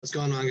What's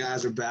going on,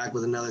 guys? We're back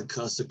with another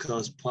Coast to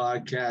Coast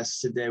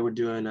podcast. Today we're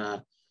doing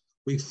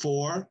week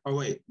 4. Or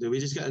wait, did we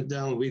just get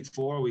done with week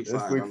 4 or week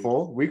 5? It's week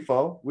 4. Week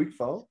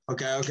 4.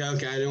 Okay. I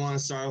didn't want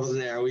to start with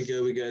an error. We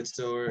good.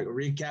 So we're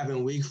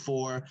recapping week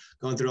 4,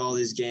 going through all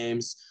these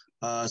games.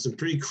 Some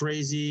pretty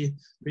crazy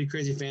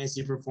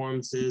fantasy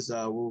performances.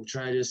 We'll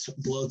try to just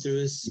blow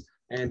through this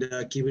and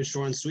keep it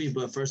short and sweet.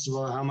 But first of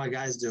all, how my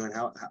guys doing?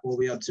 How what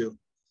we up to?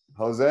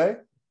 Jose,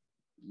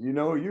 you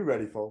know who you're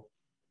ready for.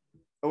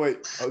 Oh,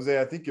 wait,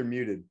 Jose, I think you're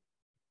muted.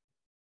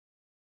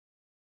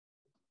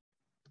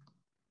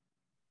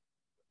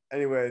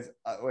 Anyways,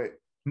 wait.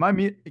 Am I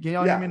mute? Can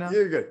y'all hear me now?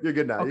 You're good. You're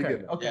good now. Okay. You're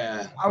good now. Okay.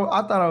 Yeah.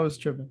 I thought I was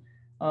tripping.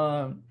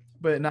 But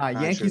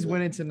Yankees tripping.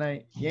 winning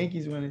tonight.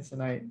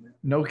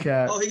 No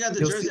cap. Oh, he got the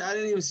jersey. I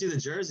didn't even see the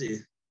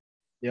jersey.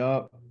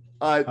 Yup.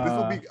 This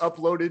will be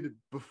uploaded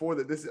before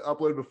the. This is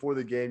uploaded before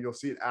the game. You'll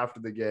see it after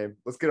the game.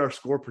 Let's get our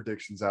score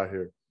predictions out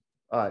here.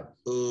 All right.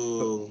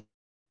 Ooh.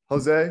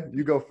 Jose,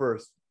 you go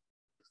first.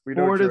 We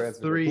know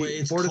 4-3. Wait,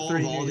 it's 4-3 Cole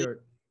New Valdi?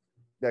 York.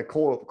 Yeah,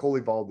 Cole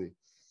Valdi.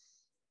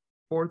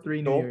 4-3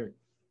 New Cole?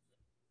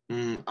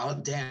 York. Oh,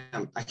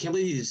 damn. I can't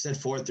believe you said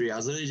 4-3. I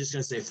was literally just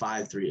going to say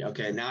 5-3.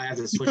 Okay, now I have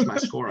to switch my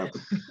score up.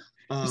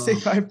 You say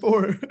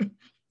 5-4.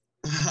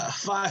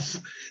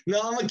 5.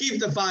 No, I'm going to keep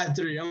the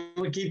 5-3. I'm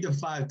going to keep the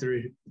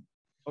 5-3.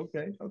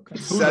 Okay. I'm going to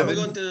 7.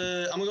 go with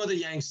the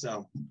Yanks,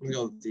 though. I'm going to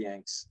go with the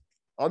Yanks.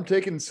 I'm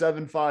taking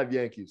 7-5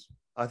 Yankees.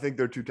 I think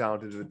they're too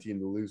talented of a team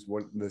to lose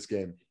one in this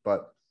game.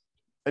 But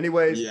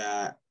anyways,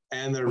 Yeah,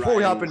 and they're before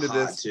we hop riding into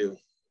hot, this, too.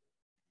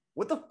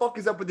 what the fuck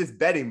is up with this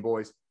betting,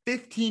 boys?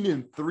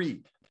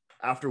 15-3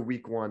 after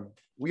week 1.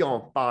 We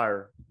on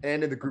fire.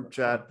 And in the group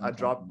chat, I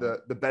dropped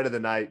the bet of the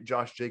night.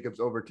 Josh Jacobs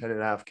over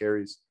 10.5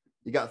 carries.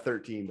 You got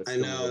 13. But I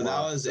know,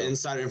 that was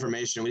insider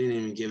information. We didn't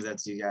even give that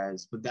to you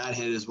guys, but that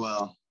hit as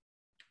well.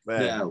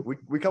 Man, Yeah,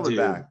 we coming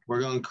back. We're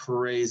going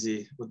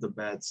crazy with the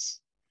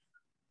bets.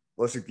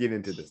 Let's just get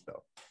into this,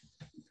 though.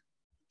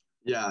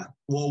 Yeah.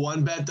 Well,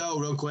 one bet, though,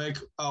 real quick.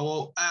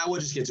 We'll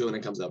just get to it when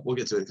it comes up. We'll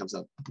get to it when it comes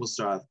up. We'll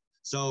start off.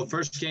 So,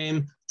 first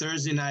game,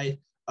 Thursday night,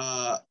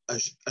 a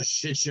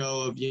shit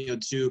show of,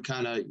 two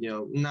kind of,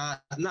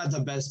 not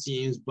the best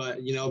teams, but,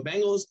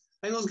 Bengals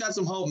got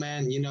some hope,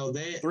 man. They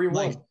 3-1.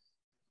 like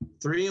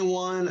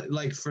 3-1,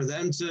 like for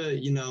them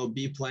to,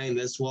 be playing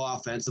this well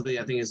offensively,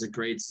 I think is a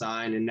great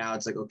sign. And now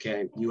it's like,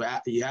 okay, you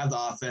have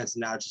the offense.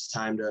 And now it's just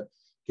time to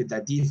get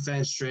that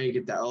defense straight,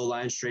 get that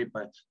O-line straight.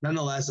 But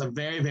nonetheless, a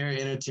very, very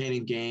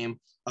entertaining game.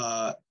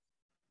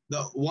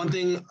 The one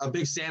thing, a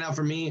big standout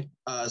for me,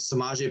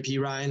 Samaje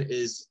Perine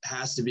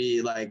has to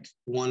be like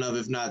one of,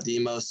 if not the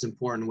most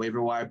important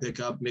waiver wire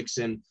pickup.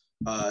 Mixon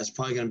is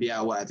probably going to be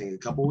out, I think a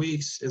couple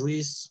weeks at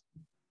least.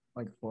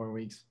 Like 4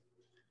 weeks.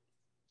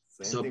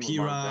 So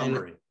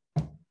Perine.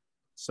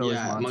 So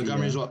yeah, is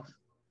Montgomery as well.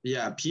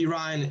 Yeah,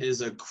 Perine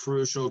is a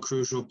crucial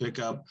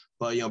pickup.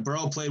 But,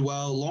 Burrow played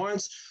well.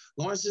 Lawrence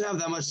didn't have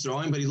that much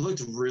throwing, but he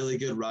looked really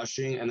good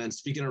rushing. And then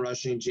speaking of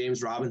rushing,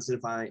 James Robinson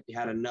finally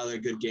had another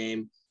good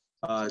game.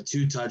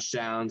 2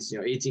 touchdowns,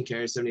 18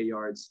 carries, 78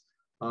 yards.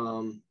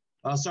 I'll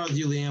start with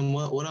you, Liam.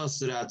 What else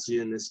stood out to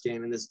you in this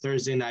game, in this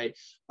Thursday night?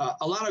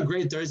 A lot of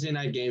great Thursday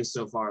night games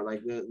so far.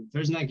 Like the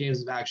Thursday night games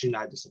have actually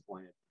not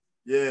disappointed.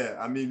 Yeah,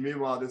 I mean,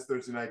 meanwhile, this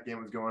Thursday night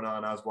game was going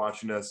on. I was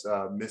watching us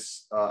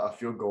miss a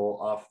field goal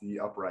off the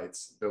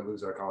uprights. They'll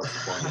lose our college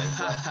football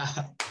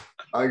game.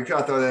 I can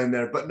try to throw that in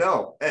there. But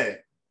no, hey,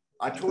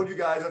 I told you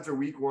guys after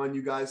week 1,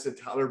 you guys said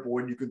Tyler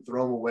Boyd, you could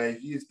throw him away.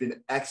 He has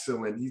been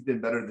excellent. He's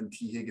been better than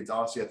T. Higgins.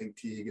 Obviously, I think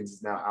T. Higgins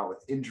is now out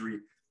with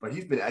injury, but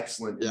he's been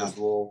excellent in his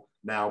role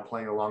now,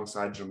 playing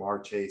alongside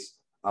Jamar Chase.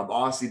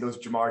 Obviously, those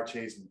Jamar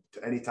Chase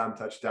anytime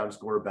touchdown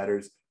scorer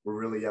bettors were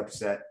really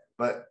upset.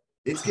 But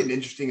it's getting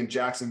interesting in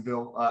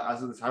Jacksonville.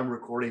 As of the time of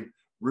recording,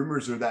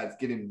 rumors are that it's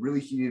getting really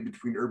heated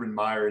between Urban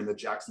Meyer and the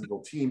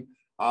Jacksonville team.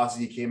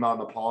 Obviously, he came out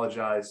and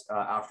apologized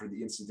after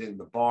the incident in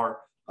the bar.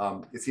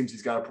 It seems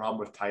he's got a problem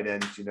with tight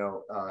ends,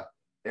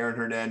 Aaron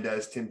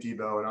Hernandez, Tim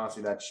Tebow, and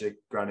obviously that chick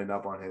grinding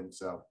up on him.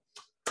 So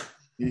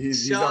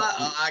he's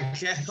I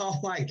can't. Oh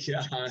my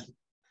God.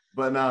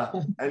 But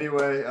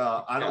anyway,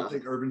 I don't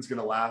think Urban's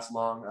going to last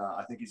long.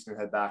 I think he's going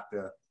to head back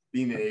to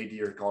being an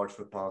AD or college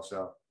football.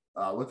 So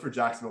look for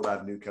Jacksonville to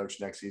have a new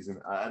coach next season.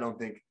 I don't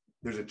think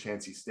there's a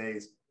chance he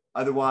stays.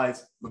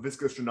 Otherwise,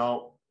 Laviska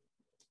Shenault,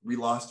 we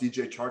lost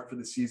DJ Chark for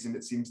the season.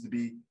 It seems to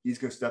be he's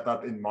going to step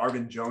up, and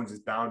Marvin Jones is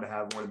bound to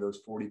have one of those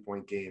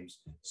 40-point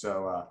games.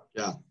 So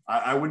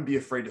I wouldn't be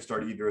afraid to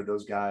start either of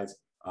those guys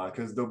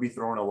because they'll be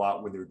throwing a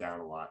lot when they're down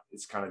a lot.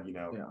 It's kind of,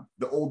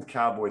 the old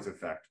Cowboys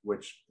effect,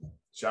 which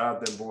shout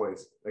out them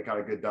boys. They got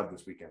a good dub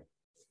this weekend.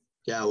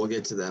 Yeah, we'll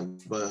get to them.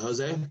 But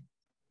Jose?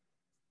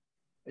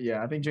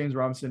 Yeah, I think James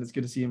Robinson, it's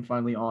good to see him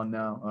finally on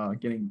now,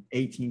 getting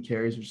 18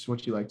 carries, which is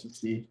what you like to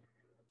see.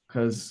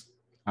 Because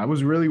I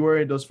was really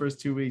worried those first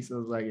 2 weeks. I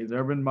was like, is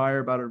Urban Meyer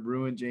about to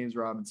ruin James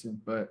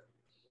Robinson? But,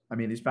 I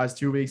mean, these past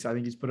 2 weeks, I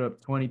think he's put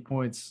up 20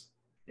 points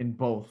in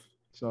both.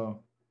 So,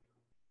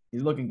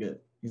 he's looking good.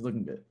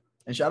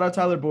 And shout out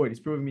Tyler Boyd. He's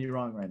proving me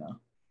wrong right now.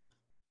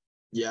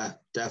 Yeah,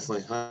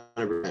 definitely.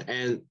 100%.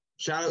 And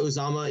shout out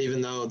Uzama, even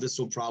though this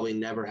will probably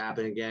never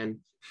happen again.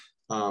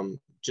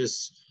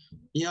 Just,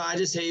 I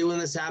just hate when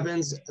this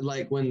happens.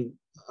 Like when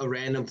a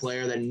random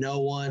player that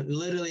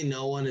literally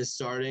no one is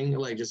starting,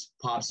 like just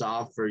pops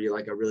off for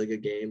like a really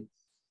good game.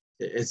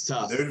 It's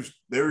tough.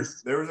 There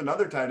was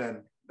another tight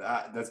end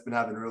that's been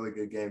having really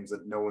good games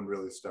that no one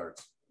really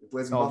starts. He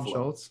plays in Dalton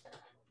Buffalo. Schultz.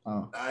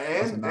 Oh,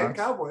 and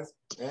Cowboys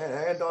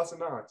and Dawson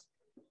Knox.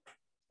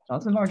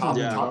 Dawson Knox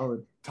is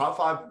solid. Top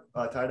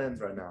 5 tight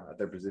ends right now at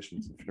their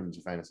positions in terms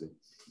of fantasy.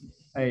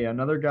 Hey,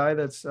 another guy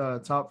that's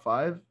top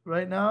 5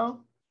 right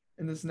now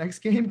in this next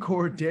game,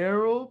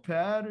 Cordero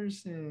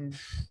Patterson.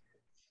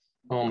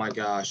 Oh my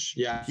gosh.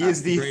 Yeah. He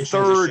is the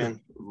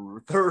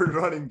third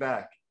running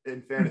back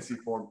in fantasy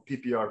form,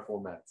 PPR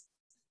formats.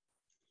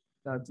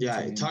 That's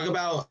insane. Talk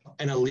about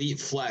an elite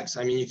flex.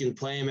 I mean, you can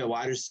play him at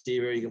wide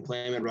receiver, you can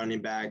play him at running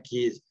back.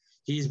 He's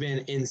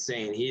been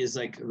insane. He is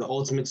like the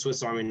ultimate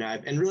Swiss Army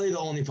knife, and really the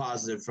only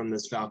positive from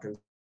this Falcons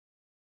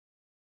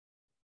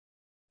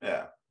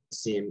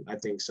team, I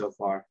think, so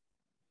far.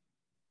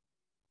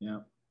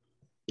 Yeah,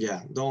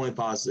 the only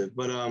positive.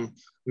 But I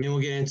mean, we'll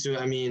get into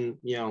it. I mean,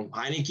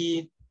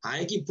 Heineke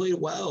played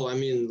well. I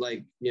mean,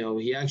 like,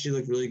 he actually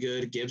looked really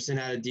good. Gibson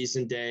had a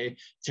decent day.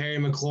 Terry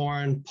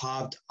McLaurin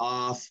popped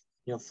off.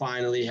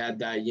 Finally had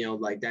that,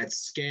 like that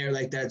scare,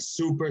 like that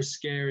super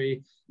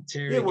scary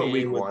Terry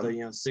game with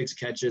the 6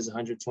 catches,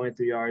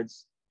 123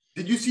 yards.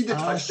 Did you see the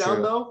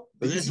touchdown though?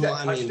 Did you see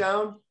that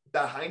touchdown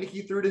that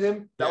Heineke threw to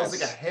him? That was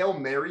like a Hail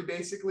Mary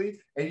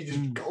basically, and he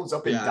just goes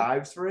up and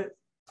dives for it.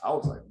 I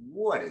was like,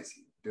 what is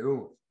he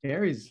doing?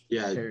 Terry's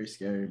very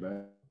scary,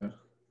 but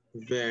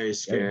very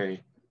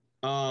scary.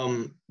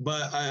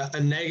 But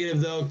a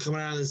negative though coming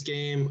out of this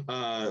game,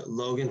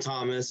 Logan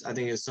Thomas, I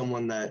think, is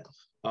someone that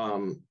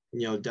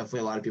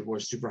definitely a lot of people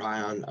were super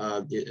high on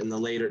in the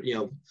later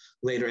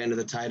end of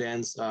the tight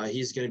ends.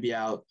 He's going to be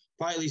out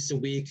probably at least a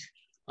week.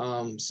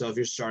 So if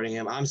you're starting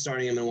him, I'm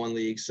starting him in one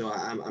league, so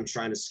I'm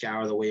trying to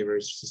scour the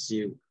waivers to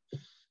see if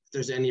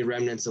there's any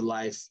remnants of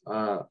life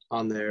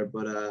on there.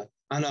 But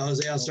I don't know,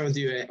 Jose, I'll start with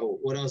you.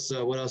 What else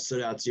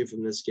stood out to you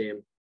from this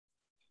game?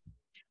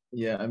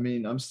 Yeah, I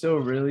mean, I'm still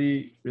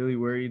really, really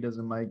worried as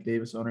a Mike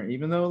Davis owner,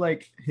 even though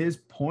like his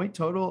point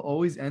total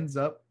always ends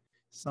up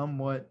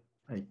somewhat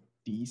like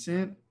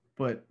decent,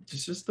 but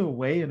just the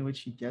way in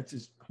which he gets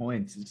his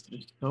points is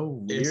just so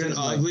weird.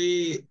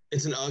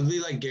 It's an ugly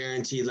like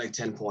guaranteed like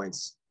 10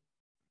 points.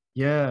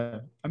 Yeah,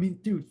 I mean,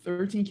 dude,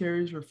 13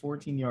 carries for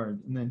 14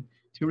 yards, and then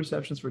 2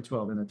 receptions for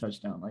 12 and a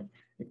touchdown. Like,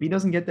 if he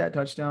doesn't get that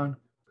touchdown,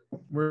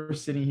 we're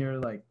sitting here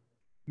like,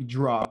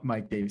 drop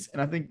Mike Davis.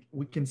 And I think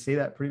we can say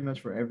that pretty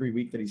much for every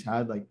week that he's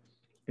had. Like,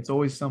 it's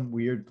always some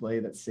weird play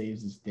that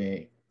saves his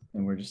day,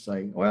 and we're just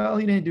like, well,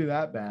 he didn't do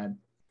that bad.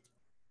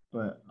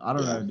 But I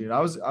don't know, dude.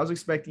 I was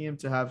expecting him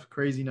to have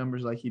crazy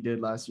numbers like he did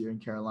last year in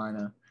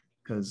Carolina,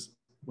 because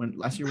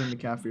last year when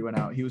McCaffrey went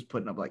out, he was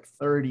putting up like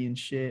 30 and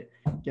shit,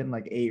 getting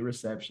like 8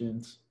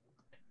 receptions.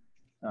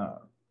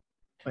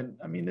 But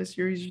I mean, this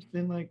year he's just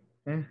been like,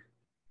 eh.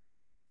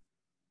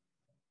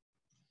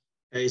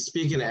 Hey,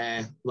 speaking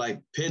of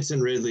like Pitts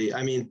and Ridley,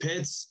 I mean,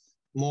 Pitts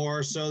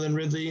more so than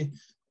Ridley,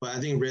 but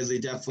I think Ridley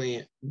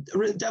definitely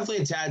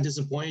a tad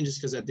disappointing, just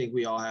because I think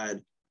we all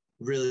had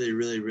really,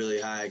 really, really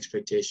high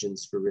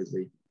expectations for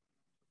Ridley.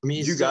 I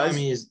mean, he's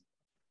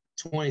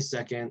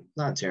 22nd,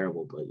 not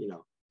terrible, but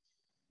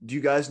Do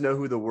you guys know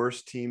who the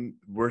worst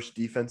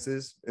defense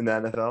is in the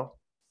NFL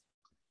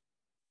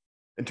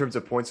in terms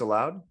of points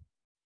allowed?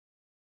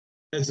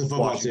 It's a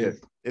football team.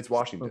 It's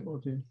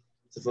Washington.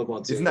 It's a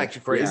football team.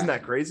 Isn't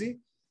that crazy?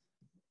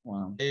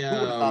 Wow.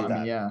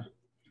 Yeah.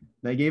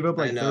 They gave up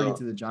like 30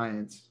 to the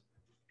Giants.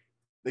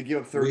 They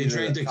give up 30. We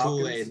drank the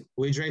Kool-Aid.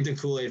 We drank the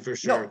Kool-Aid for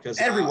sure, because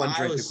everyone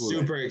I was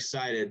super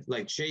excited.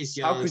 Like Chase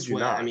Young. How could you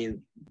not? I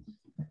mean,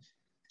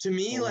 to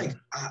me, like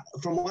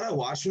from what I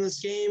watched from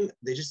this game,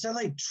 they just had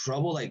like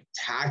trouble like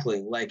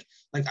tackling. Like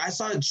I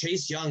saw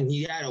Chase Young.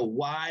 He had a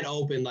wide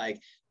open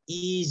like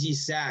easy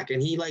sack,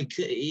 and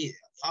he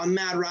on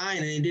Matt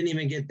Ryan, and he didn't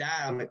even get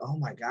that. I'm like, oh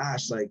my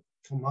gosh, like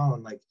come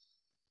on, like.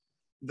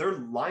 Their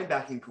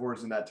linebacking core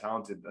isn't that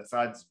talented.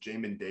 Besides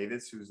Jamin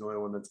Davis, who's the only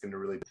one that's going to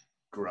really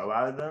grow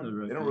out of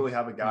them. They don't really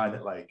have a guy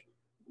that like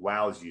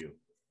wows you.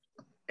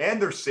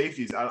 And their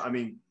safeties. I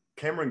mean,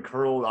 Cameron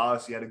Curl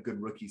obviously had a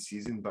good rookie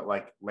season, but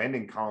like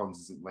Landon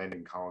Collins isn't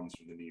Landon Collins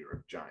for the New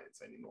York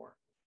Giants anymore.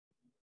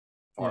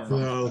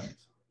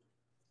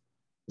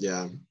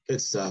 Yeah,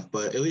 it's tough,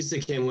 but at least they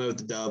came away with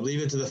the dub.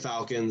 Leave it to the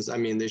Falcons. I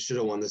mean, they should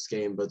have won this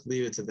game, but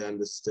leave it to them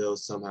to still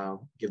somehow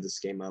give this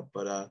game up.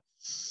 But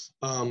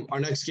our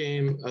next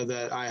game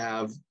that I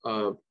have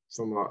from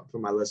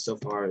my list so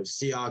far is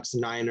Seahawks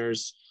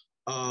Niners.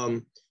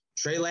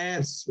 Trey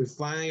Lance. We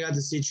finally got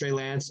to see Trey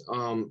Lance.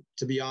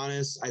 To be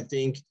honest, I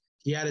think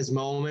he had his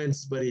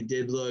moments, but he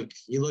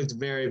looked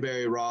very,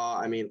 very raw.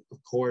 I mean,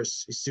 of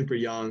course, he's super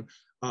young.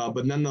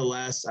 But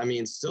nonetheless, I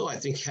mean, still, I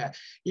think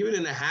even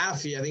in the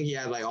half, I think he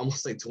had like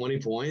almost like 20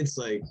 points,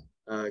 like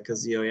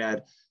because he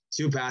had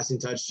 2 passing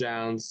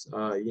touchdowns,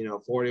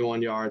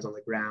 41 yards on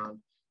the ground,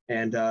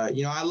 and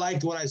I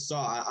liked what I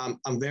saw.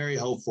 I'm very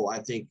hopeful. I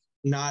think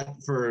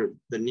not for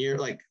the near,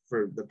 like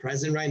for the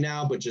present right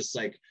now, but just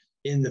like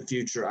in the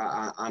future,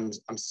 I'm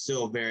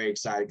still very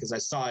excited because I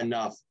saw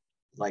enough.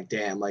 Like,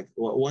 damn, like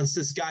once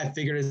this guy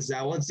figures this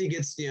out, once he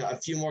gets a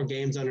few more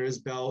games under his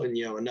belt and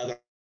another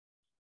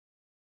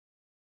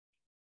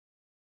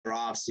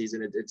off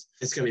season,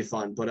 it's gonna be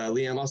fun. But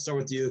Liam, I'll start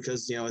with you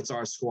because it's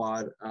our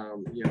squad.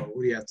 What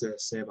do you have to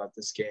say about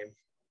this game?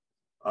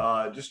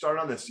 Just start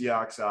on the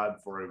Seahawks side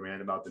before I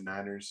rant about the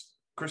Niners.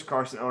 Chris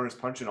Carson owners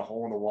punching a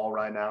hole in the wall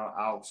right now.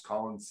 Alex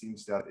Collins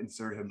seems to have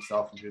inserted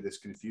himself into this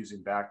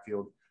confusing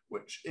backfield,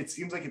 which it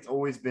seems like it's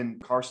always been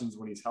Carson's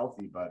when he's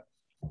healthy, but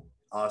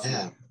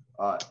awesome.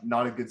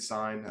 Not a good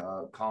sign.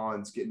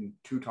 Collins getting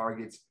 2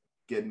 targets,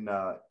 getting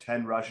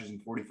 10 rushes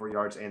and 44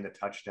 yards and a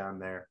touchdown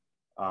there.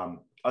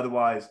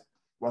 Otherwise,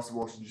 Russell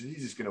Wilson,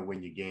 he's just going to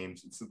win you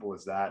games. It's simple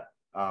as that.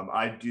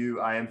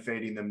 I am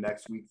fading them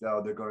next week,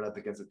 though. They're going up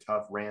against a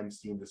tough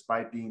Rams team,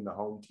 despite being the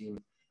home team.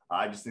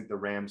 I just think the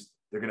Rams,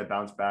 they're going to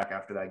bounce back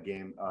after that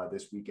game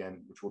this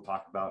weekend, which we'll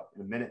talk about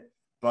in a minute.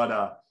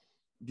 But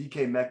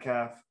DK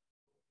Metcalf,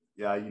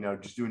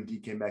 just doing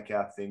DK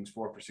Metcalf things,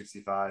 4 for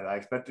 65. I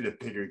expected a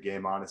bigger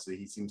game, honestly.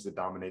 He seems to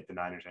dominate the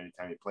Niners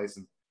anytime he plays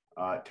them.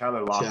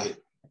 Tyler Lockett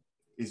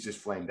is just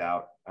flamed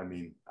out. I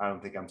mean, I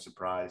don't think I'm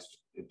surprised.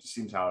 It just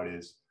seems how it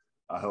is.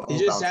 He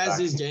just has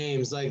these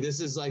games. Like,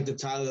 this is like the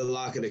Tyler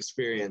Lockett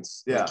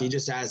experience. Yeah. Like, he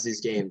just has these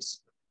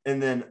games.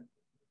 And then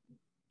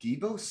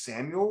Deebo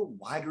Samuel,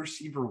 wide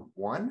receiver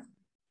 1.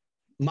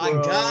 My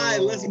guy.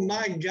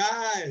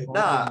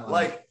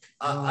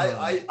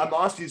 I'm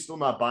honestly still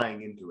not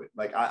buying into it.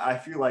 Like, I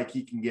feel like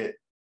he can get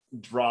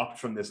dropped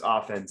from this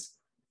offense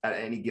at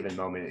any given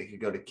moment. It could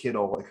go to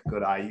Kittle. It could go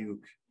to Ayuk.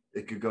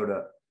 It could go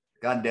to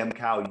goddamn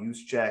Kyle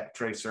Juszczyk,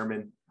 Trey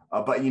Sermon.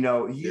 But, he's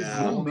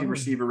the only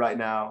receiver right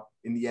now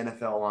in the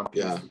NFL on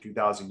pace for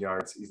 2,000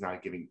 yards. He's going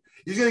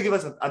to give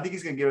us, I think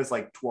he's going to give us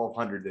like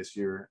 1,200 this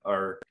year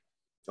or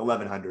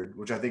 1,100,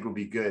 which I think will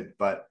be good.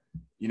 But,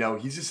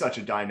 he's just such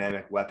a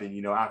dynamic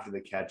weapon. After the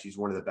catch, he's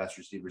one of the best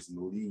receivers in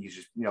the league. He's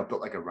just,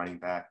 built like a running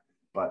back.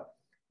 But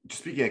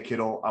just speaking of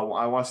Kittle, I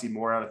want to see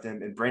more out of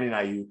him. And Brandon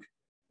Ayuk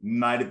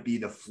might be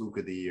the fluke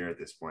of the year at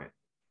this point.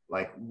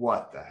 Like,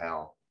 what the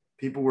hell?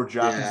 People were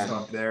drafting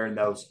stuff there in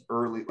those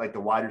early, like the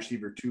wide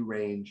receiver 2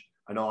 range.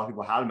 I know a lot of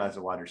people had him as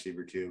a wide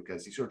receiver 2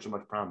 because he showed so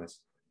much promise.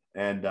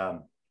 And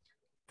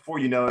before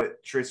you know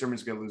it, Trey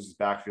Sermon's going to lose his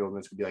backfield, and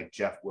it's going to be like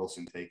Jeff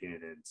Wilson taking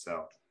it in.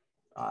 So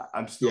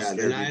I'm still scared.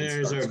 The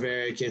Niners are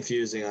very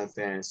confusing on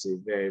fantasy.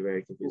 Very,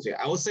 very confusing.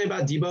 I will say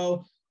about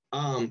Deebo,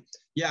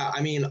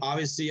 I mean,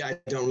 obviously, I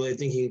don't really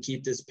think he can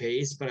keep this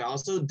pace, but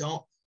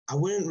I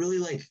wouldn't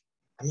really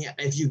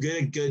if you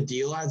get a good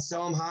deal, I'd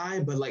sell him high,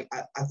 but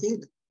I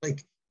think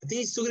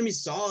he's still going to be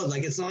solid.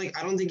 Like, it's not like,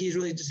 I don't think he's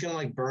really just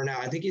going to burn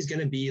out. I think he's going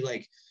to be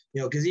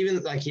because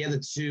even he had the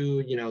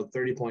 2,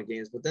 30-point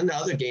games, but then the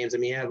other games, I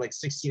mean, he had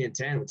 16 and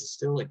 10, which is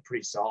still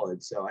pretty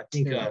solid. So I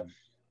think,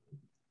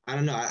 I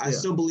don't know. I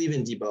still believe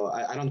in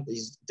Deebo.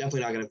 He's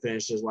definitely not going to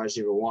finish as wide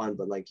receiver 1,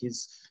 but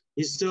he's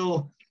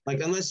still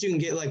unless you can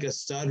get a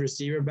stud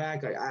receiver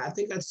back, I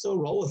think I'd still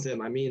roll with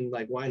him. I mean,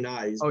 why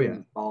not? He's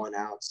been balling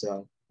out.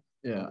 So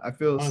yeah, I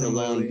feel one of the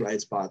lone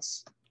bright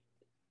spots.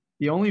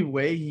 The only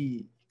way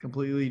he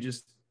completely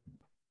just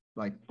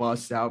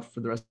busts out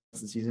for the rest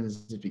of the season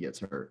is if he gets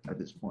hurt at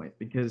this point,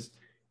 because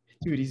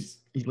dude, he's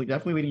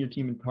definitely leading your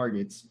team in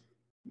targets.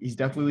 He's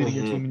definitely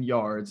leading your team in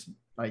yards.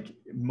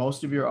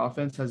 Most of your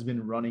offense has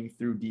been running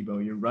through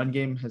Deebo. Your run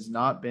game has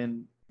not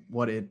been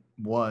what it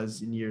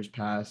was in years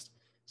past.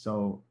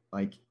 So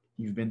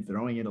you've been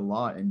throwing it a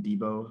lot, and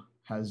Deebo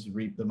has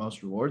reaped the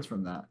most rewards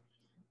from that.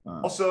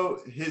 Also,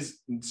 his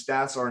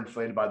stats are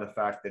inflated by the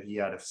fact that he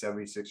had a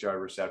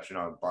 76-yard reception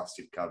on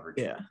busted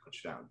coverage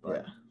touchdown.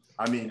 But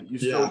I mean,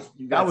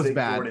 that was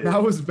bad.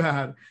 That was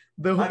bad.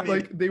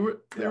 They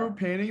were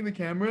panning the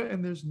camera,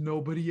 and there's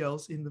nobody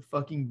else in the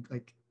fucking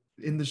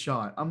in the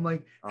shot. I'm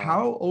like,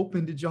 how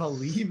open did y'all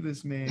leave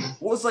this man?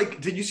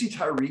 Did you see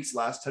Tyreek's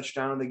last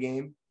touchdown in the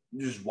game?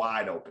 Just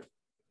wide open.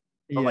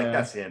 But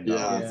that's him.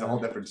 Yeah. It's a whole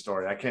different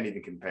story. I can't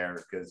even compare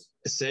because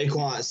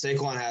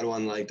Saquon had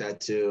one like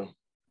that too.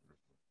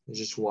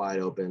 Just wide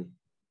open.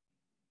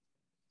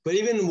 But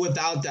even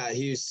without that,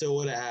 he still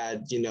would have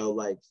had,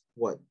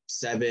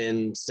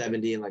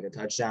 770 and a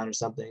touchdown or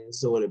something. It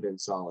still would have been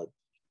solid.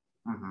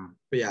 Mm-hmm.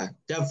 But yeah,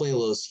 definitely a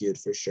little skewed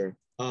for sure.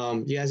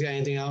 You guys got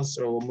anything else,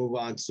 or we'll move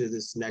on to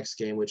this next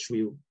game, which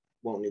we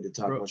won't need to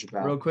talk much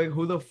about. Real quick,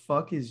 who the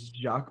fuck is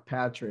Jacques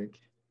Patrick?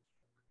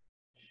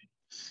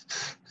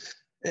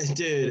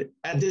 Dude,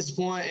 at this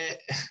point,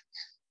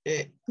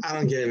 I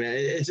don't get it, man.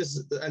 It's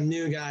just a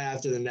new guy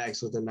after the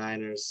next with the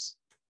Niners.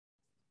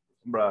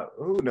 Bro,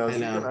 who knows?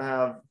 He's going to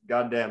have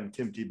goddamn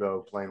Tim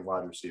Tebow playing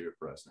wide receiver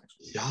for us next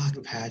week.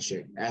 Jacques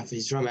Patrick.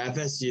 He's from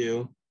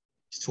FSU.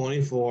 He's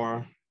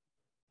 24.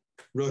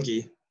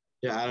 Rookie.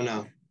 Yeah, I don't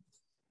know.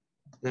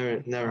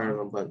 Never heard of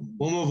him, but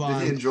we'll move on.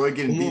 Did he enjoy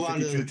getting beat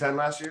 52-10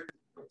 last year?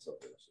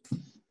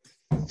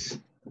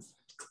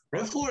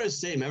 Remember Florida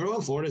State? Remember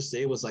when Florida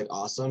State was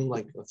awesome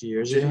a few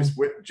years ago?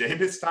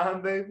 Jameis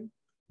time, baby.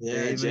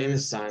 Yeah,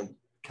 Jameis time.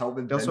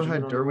 Kelvin They also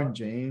Benjamin had on the Derwin line.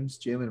 James,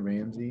 Jalen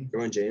Ramsey.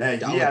 Derwin James. Hey,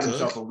 he Dalvin had Cook.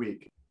 himself a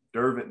week.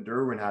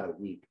 Derwin had a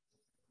week.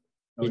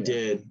 Oh, He yeah.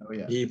 did. Oh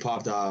yeah. He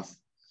popped off.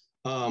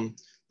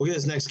 Look at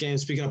this next game.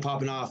 Speaking of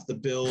popping off, the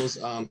Bills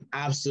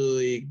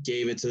absolutely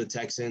gave it to the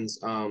Texans.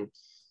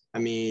 I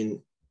mean,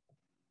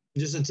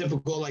 just a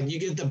typical, like, you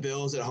get the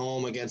Bills at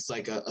home against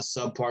like a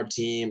subpar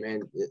team,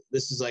 and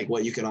this is like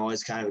what you can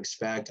always kind of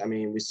expect. I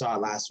mean, we saw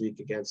it last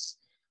week against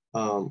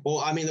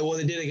what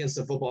they did against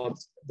the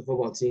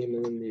football team,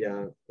 and then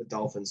the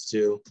Dolphins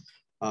too.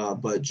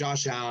 But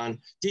Josh Allen,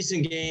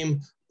 decent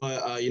game,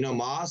 but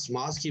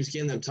Moss keeps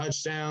getting them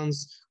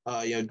touchdowns.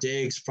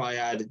 Diggs probably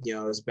had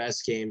his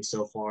best game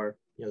so far.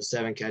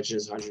 7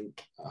 catches,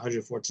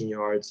 114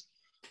 yards.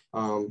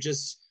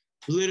 Just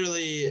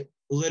literally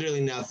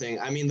nothing.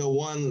 I mean, the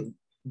one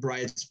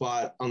bright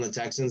spot on the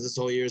Texans this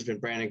whole year has been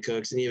Brandon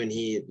Cooks, and even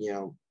he,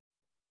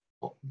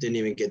 didn't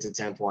even get to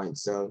 10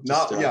 points. So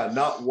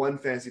not one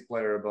fantasy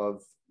player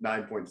above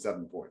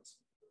 9.7 points.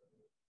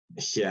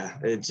 Yeah,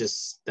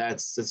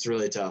 that's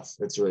really tough.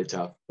 It's really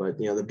tough. But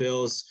the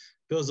Bills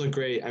look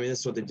great. I mean,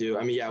 that's what they do.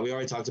 I mean, yeah, we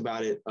already talked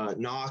about it.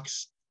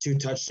 Knox, 2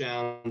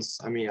 touchdowns.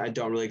 I mean, I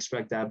don't really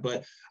expect that,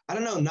 but I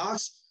don't know.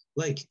 Knox,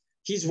 like,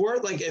 he's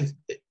worth like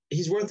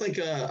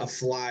a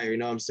flyer. You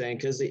know what I'm saying?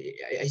 Because he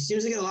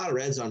seems to get a lot of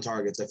red zone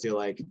targets. I feel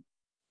like.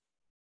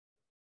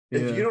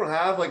 If you don't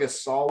have like a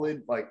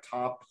solid like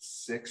top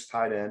 6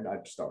 tight end,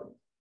 I'd start him.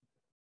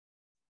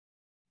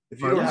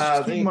 If you don't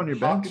have keep him on your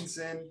bench.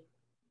 Hawkinson,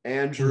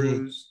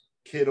 Andrews,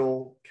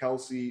 Kittle,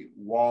 Kelsey,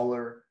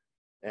 Waller,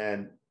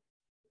 and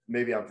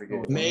maybe I'm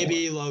forgetting.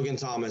 Maybe Logan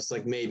Thomas,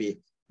 like maybe.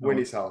 When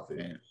he's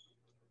healthy.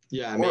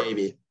 Yeah,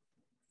 maybe.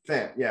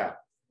 Yeah.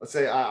 Let's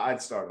say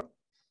I'd start him.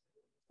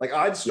 Like,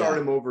 I'd start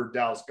him over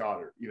Dallas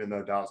Goedert, even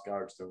though Dallas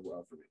Goedert's doing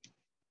well for me.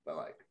 But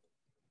like.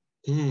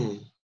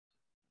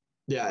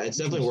 Yeah, it's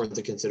definitely worth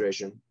the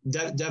consideration.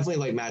 Definitely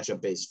like matchup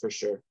based for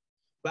sure.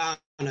 But I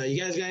don't know. You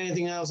guys got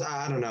anything else?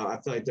 I don't know.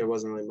 I feel like there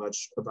wasn't really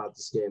much about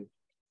this game.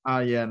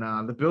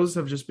 The Bills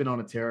have just been on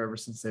a tear ever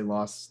since they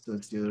lost to the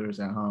Steelers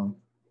at home.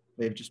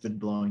 They've just been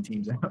blowing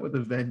teams out with a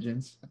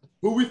vengeance.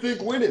 Who we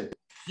think winning?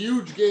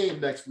 Huge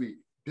game next week.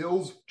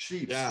 Bills,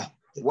 Chiefs. Yeah.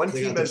 One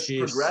team has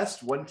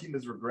progressed, one team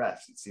has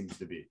regressed, it seems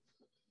to be.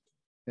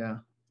 Yeah.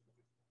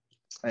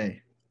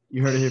 Hey,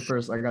 you heard it here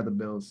first. I got the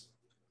Bills.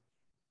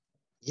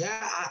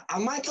 Yeah, I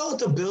might go with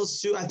the Bills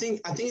too. I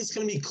think it's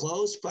going to be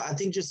close, but I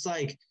think just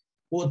like,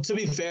 well, to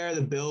be fair,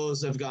 the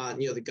Bills have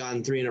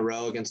gotten 3 in a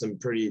row against some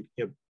pretty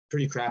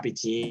crappy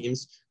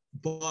teams.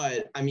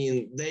 But I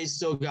mean, they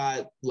still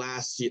got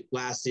last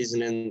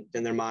season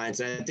in their minds.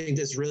 And I think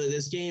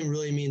this game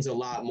really means a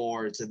lot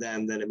more to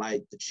them than it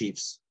might the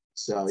Chiefs.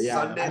 So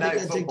yeah, I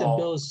take the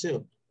Bills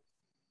too.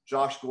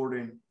 Josh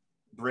Gordon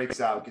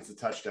breaks out, gets a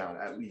touchdown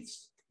at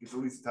least. Gets at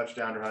least a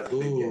touchdown or has a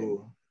big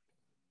game.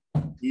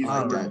 He's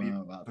going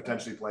to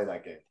potentially play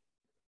that game.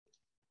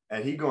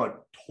 And he's going to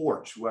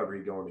torch whoever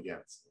he's going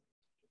against.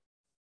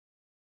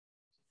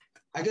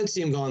 I could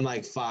see him going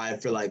like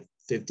 5 for like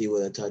 50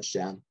 with a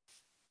touchdown.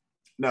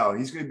 No,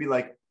 he's going to be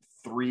like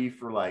 3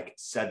 for like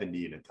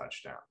 70 and a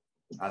touchdown.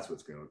 That's what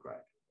it's going to look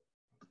like.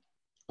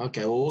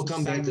 Okay, well, we'll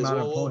come back to this.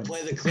 We'll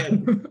play the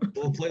clip.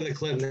 We'll play the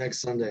clip next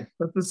Sunday.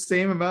 That's the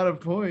same amount of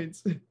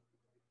points.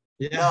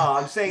 Yeah. No,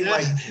 I'm saying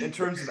like in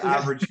terms of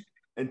average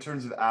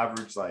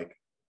like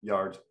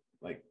yards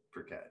like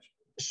per catch.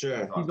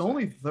 Sure. He's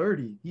only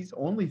 30. He's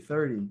only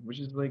 30, which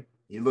is like.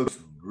 He looks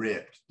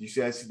ripped. Do you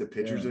guys see the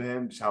pictures of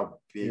him? Just how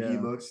big he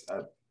looks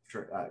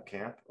at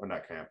camp, or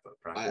not camp, but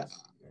practice.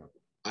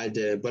 I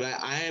did, but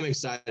I am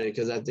excited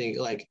because I think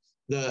like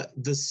the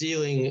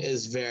ceiling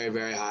is very,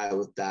 very high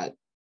with that,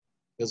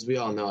 because we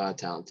all know how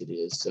talented he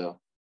is. So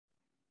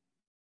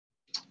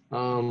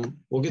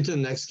we'll get to the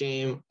next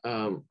game.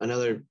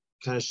 Another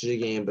kind of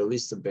shitty game, but at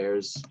least the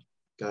Bears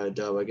got a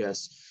dub, I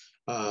guess.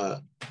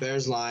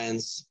 Bears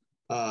Lions.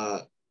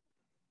 I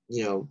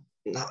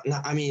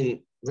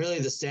mean, really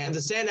the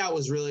standout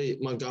was really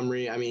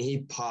Montgomery. I mean, he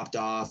popped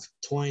off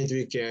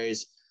 23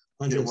 carries,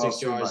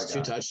 106 yards,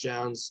 2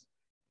 touchdowns.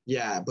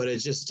 Yeah, but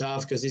it's just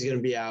tough because he's going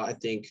to be out, I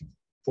think,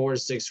 4 to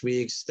 6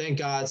 weeks. Thank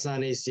God it's not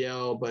an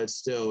ACL, but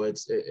still,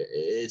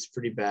 it's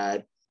pretty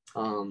bad.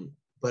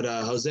 But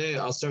Jose,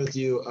 I'll start with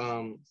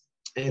you.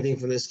 Anything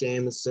from this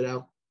game that stood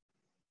out?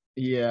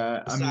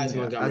 Yeah, besides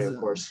Montgomery, of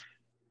course.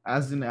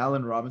 As an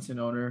Allen Robinson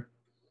owner,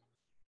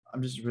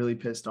 I'm just really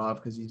pissed off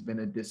because he's been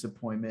a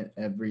disappointment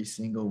every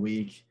single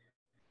week.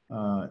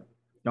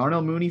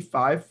 Darnell Mooney,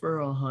 5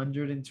 for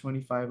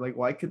 125. Like,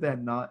 why could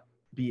that not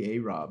be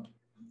A-Rob?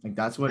 Like,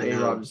 that's what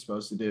A-Rob is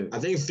supposed to do. I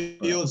think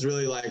Fields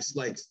really likes,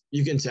 like,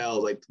 you can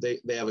tell, like, they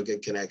have a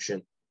good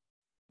connection.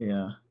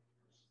 Yeah.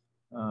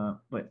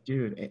 But,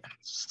 dude,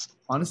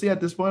 honestly, at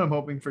this point, I'm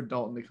hoping for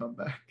Dalton to come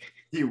back.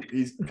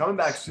 He's coming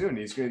back soon.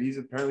 He's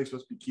apparently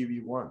supposed to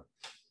be QB1.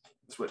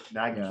 That's what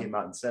Nagy came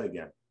out and said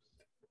again.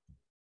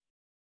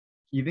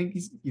 You think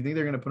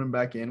they're gonna put him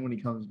back in when he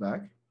comes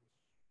back?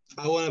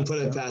 I want to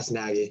put it past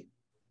Nagy.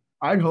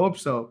 I'd hope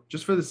so,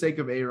 just for the sake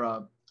of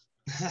A-Rob.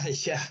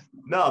 Yeah.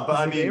 No, but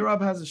I mean,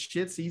 A-Rob has a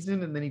shit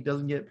season and then he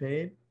doesn't get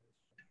paid.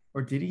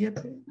 Or did he get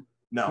paid? He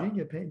No, didn't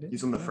get paid.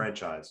 he's on the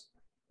franchise.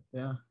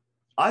 Yeah.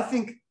 I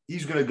think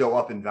he's going to go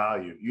up in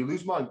value. You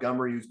lose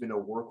Montgomery, who's been a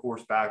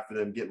workhorse back for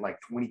them, getting like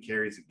 20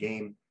 carries a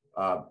game.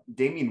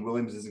 Damian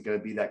Williams isn't going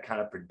to be that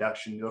kind of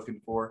production you're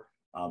looking for.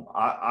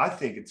 I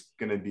think it's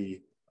going to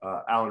be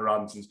Allen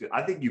Robinson's good.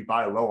 I think you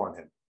buy low on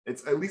him.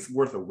 It's at least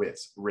worth a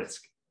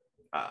risk.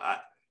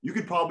 You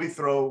could probably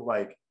throw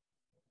like,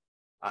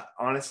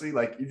 honestly,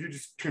 like if you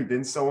just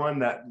convince someone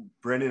that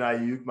Brandon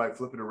Ayuk might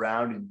flip it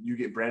around and you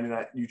get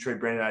you trade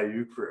Brandon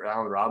Ayuk for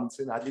Allen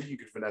Robinson, I think you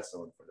could finesse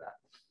someone for that.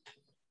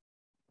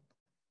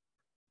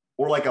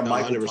 Or like a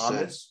Michael 100%.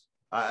 Thomas.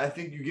 I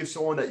think you give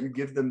someone that you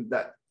give them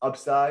that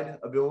upside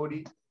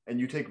ability and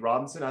you take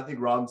Robinson. I think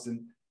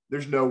Robinson,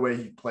 there's no way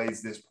he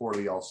plays this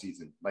poorly all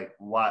season. Like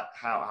what,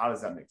 how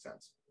does that make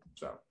sense?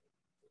 So.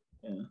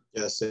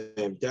 Yeah,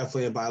 same.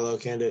 Definitely a buy low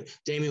candidate.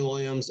 Damian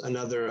Williams,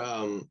 another,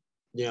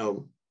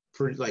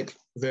 pretty like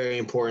very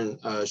important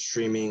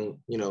streaming,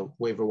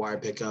 waiver wire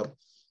pickup.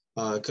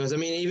 Because I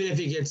mean, even if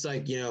he gets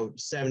like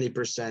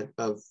 70%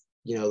 of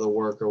the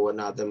work or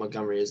whatnot that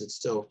Montgomery is, it's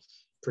still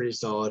pretty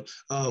solid.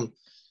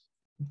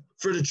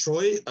 For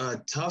Detroit,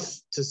 tough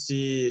to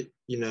see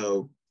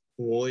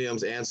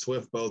Williams and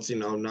Swift both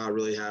not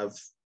really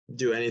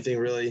do anything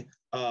really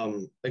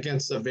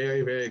against a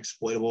very, very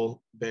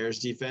exploitable Bears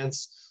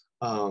defense.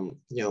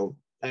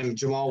 And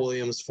Jamal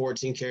Williams,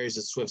 14 carries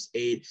to Swift's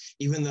 8.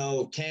 Even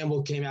though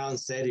Campbell came out and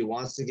said he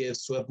wants to give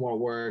Swift more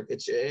work,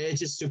 it's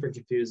just super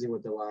confusing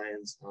with the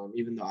Lions.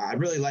 Even though I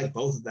really like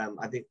both of them,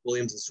 I think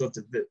Williams and Swift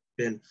have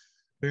been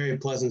very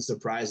pleasant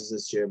surprises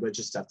this year, but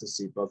just tough to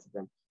see both of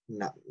them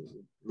not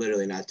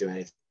do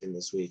anything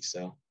this week.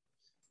 So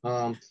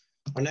our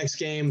next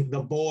game,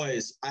 the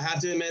boys. I have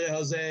to admit it,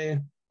 Jose,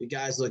 you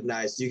guys look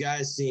nice. You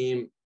guys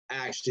seem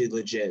actually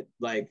legit.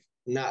 Like,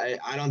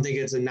 I don't think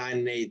it's a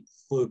 9-8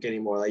 fluke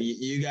anymore. Like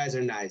you guys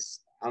are nice.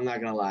 I'm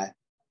not gonna lie.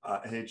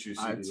 I hate you,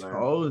 I CD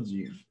told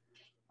you.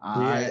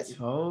 I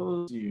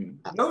told you.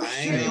 No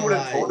shit, you would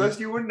have told us.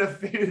 You wouldn't have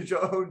faded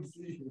your own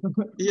team.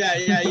 Yeah,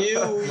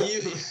 you.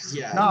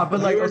 Yeah. Nah,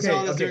 but like, you were okay,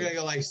 telling us okay. they're gonna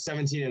go like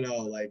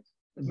 17-0. Like,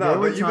 no,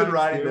 but you've been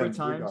riding there them. were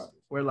times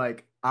where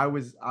like I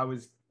was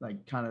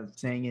like kind of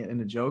saying it in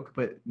a joke,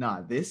 but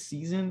nah, this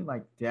season,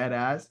 like dead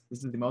ass,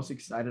 this is the most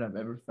excited I've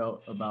ever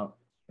felt about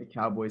the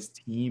Cowboys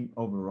team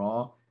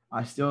overall.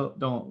 I still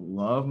don't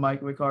love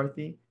Mike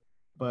McCarthy,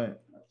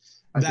 but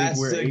I think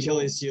we're the able,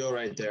 Achilles heel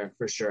right there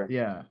for sure.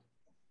 Yeah.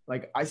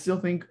 Like I still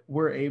think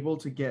we're able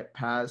to get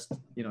past,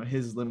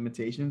 his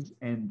limitations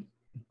and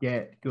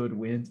get good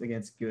wins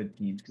against good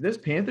teams. Because this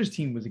Panthers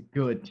team was a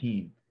good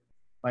team.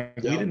 Like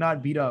we did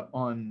not beat up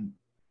on,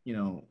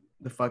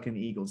 the fucking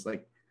Eagles.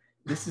 Like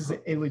this is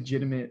a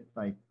legitimate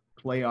like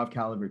playoff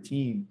caliber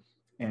team.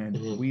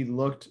 And we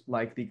looked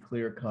like the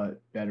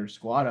clear-cut better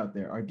squad out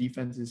there. Our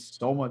defense is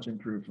so much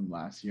improved from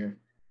last year.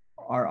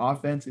 Our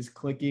offense is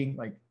clicking.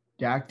 Like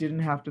Dak didn't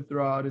have to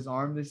throw out his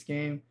arm this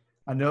game.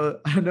 I know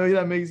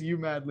that makes you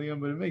mad,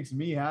 Liam, but it makes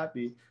me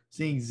happy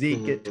seeing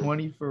Zeke get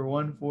 20 for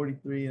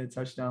 143 and a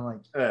touchdown.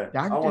 Like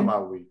I won my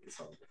week.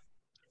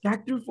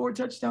 Dak threw 4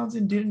 touchdowns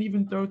and didn't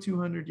even throw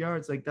 200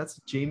 yards. Like that's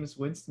Jameis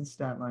Winston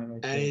stat line.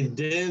 Right and he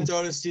didn't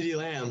throw to CeeDee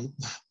Lamb.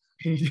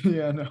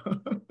 Yeah, no.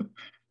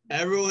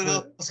 Everyone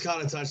else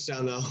caught a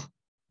touchdown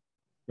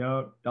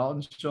though.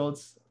 Dalton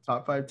Schultz,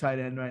 top 5 tight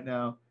end right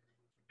now.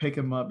 Pick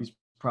him up. He's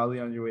probably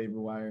on your waiver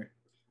wire.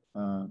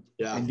 And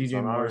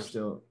DJ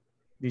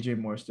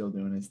Moore still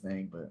doing his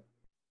thing, but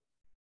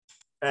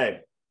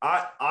hey,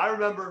 I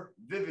remember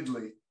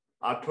vividly.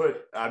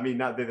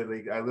 Not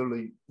vividly. I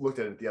literally looked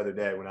at it the other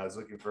day when I was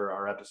looking for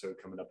our episode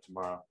coming up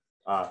tomorrow.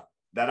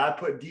 That I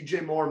put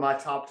DJ Moore in my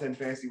top 10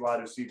 fantasy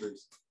wide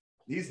receivers.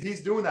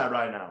 He's doing that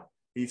right now.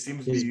 He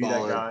seems to be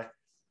that guy.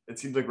 It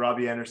seems like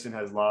Robbie Anderson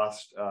has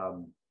lost.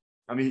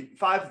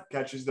 5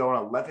 catches though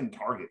on 11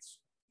 targets.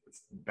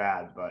 It's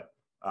bad, but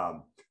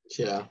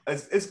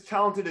as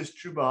talented as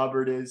Chuba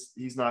Hubbard is,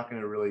 he's not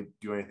going to really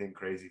do anything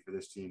crazy for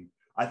this team.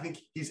 I think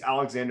he's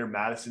Alexander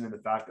Madison in the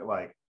fact that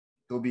like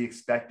he'll be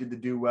expected to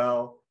do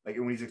well. Like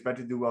when he's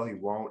expected to do well, he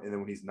won't, and then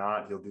when he's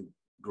not, he'll do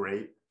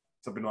great.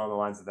 Something along the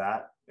lines of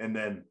that. And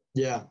then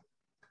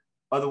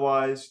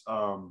otherwise,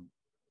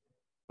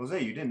 Jose,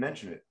 you didn't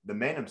mention it. The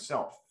man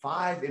himself,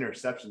 5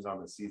 interceptions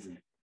on the season.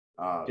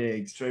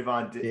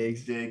 Trayvon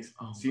Diggs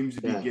seems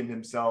to be getting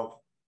himself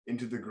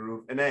into the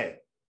groove. And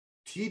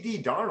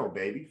TD Darnold,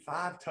 baby,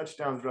 5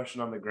 touchdowns rushing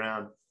on the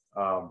ground.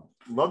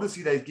 Love to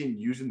see that he's getting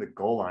used in the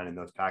goal line in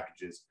those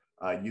packages,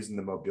 using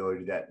the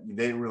mobility that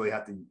they didn't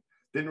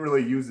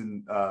really use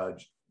in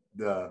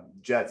the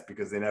Jets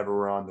because they never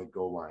were on the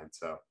goal line.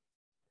 So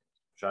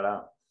shout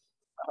out.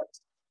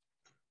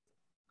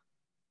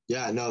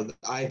 Yeah, no,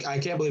 I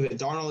can't believe it.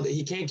 Darnold,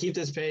 he can't keep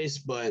this pace,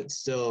 but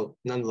still,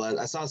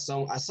 nonetheless, I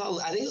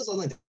think it was on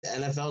like the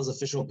NFL's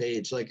official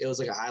page. Like it was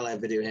like a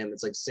highlight video of him.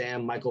 It's like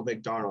Sam Michael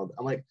Vick Darnold.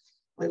 I'm like,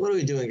 what are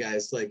we doing,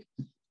 guys? Like,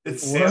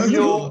 it's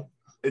Samuel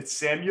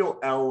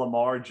L.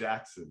 Lamar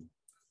Jackson.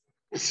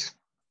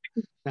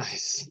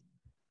 Nice.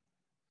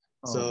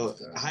 So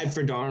hype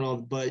for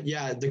Darnold, but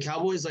yeah, the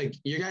Cowboys, like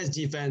your guys'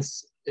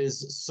 defense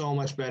is so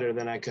much better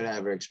than I could have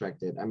ever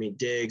expected. I mean,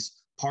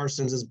 Diggs,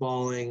 Parsons is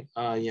balling.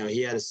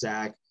 He had a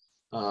sack.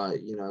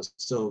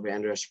 Still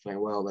Van Der Esch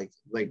playing well. Like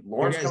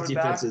Lawrence your guys' coming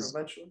back defense is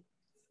eventually.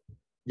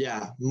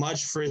 yeah,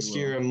 much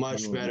friskier and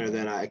much better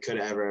than I could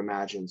have ever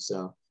imagined.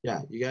 So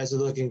yeah, you guys are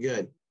looking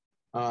good.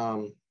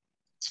 Not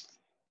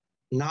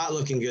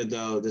looking good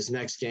though. This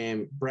next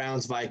game,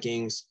 Browns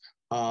Vikings.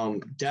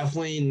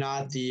 Definitely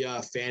not the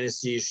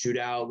fantasy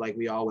shootout like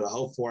we all would have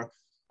hoped for.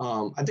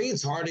 I think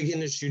it's hard to get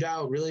in a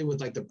shootout really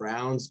with like the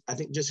Browns. I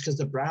think just because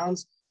the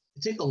Browns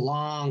take a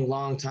long,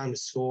 long time to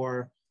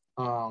score.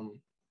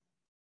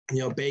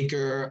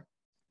 Baker,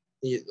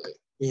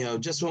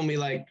 just when we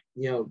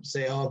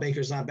say, oh,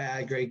 Baker's not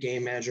bad, great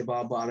game manager,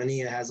 blah, blah. And he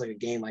has like a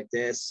game like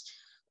this.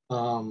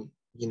 Chubb,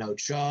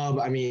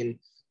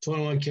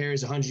 21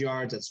 carries, 100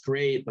 yards. That's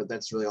great, but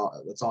that's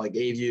all I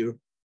gave you.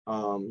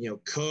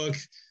 Cook.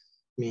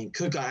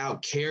 Cook got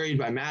out carried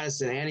by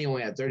Madison and he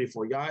only had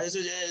 34 yards.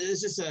 It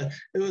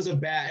was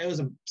a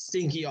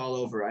stinky all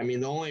over.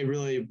 The only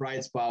really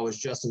bright spot was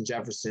Justin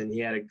Jefferson. He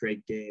had a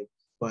great game,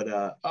 but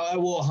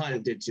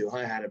Hunt did too.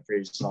 Hunt had a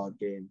pretty solid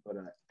game, but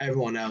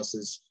everyone else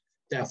is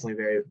definitely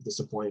very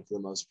disappointing for the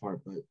most part.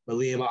 But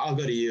Liam, I'll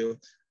go to you.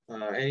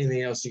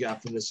 Anything else you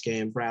got from this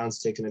game? Browns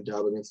taking a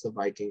dub against the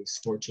Vikings,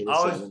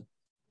 14-7.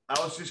 I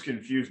was just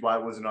confused why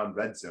it wasn't on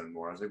red zone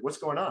more. I was like, what's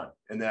going on?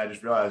 And then I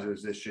just realized it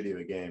was this shitty of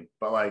a game.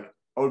 But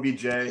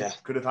OBJ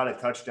could have had a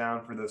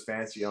touchdown for those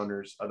fancy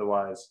owners.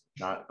 Otherwise,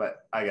 not. But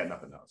I got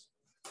nothing else.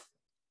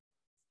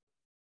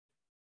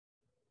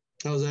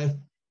 Jose?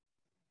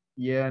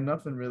 Yeah,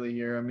 nothing really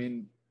here.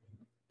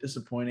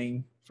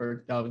 Disappointing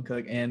for Dalvin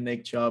Cook and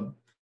Nick Chubb.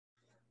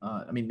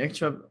 Nick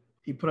Chubb,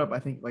 he put up, I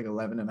think,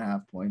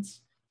 11.5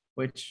 points,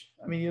 which,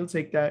 you'll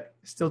take that.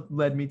 Still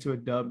led me to a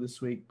dub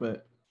this week,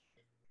 but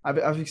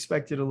I've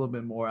expected a little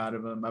bit more out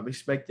of him. I've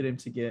expected him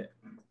to get,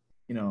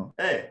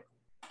 Hey,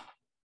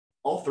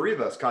 all three of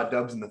us caught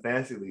dubs in the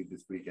fantasy league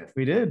this weekend.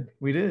 We did.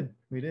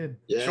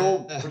 Yeah.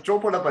 Joel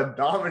put up a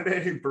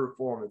dominating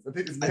performance. I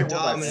think his name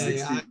was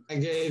 60. I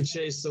gave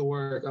Chase the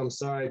work. I'm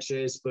sorry,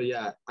 Chase, but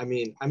yeah,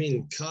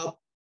 Kupp,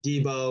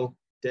 Debo,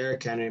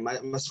 Derrick Henry, my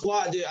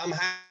squad, dude. I'm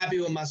happy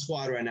with my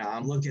squad right now.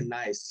 I'm looking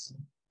nice.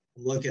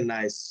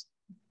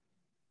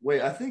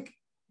 Wait, I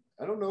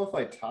don't know if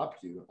I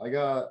topped you. I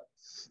got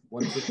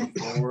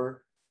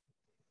 154.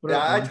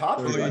 Yeah, I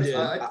topped you. You did.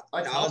 I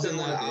was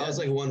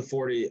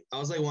 140. I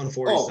was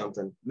 140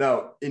 something.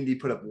 No, Indy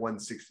put up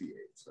 168.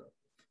 So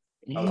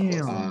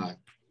damn.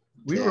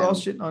 We were all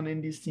shitting on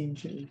Indy's team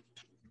too.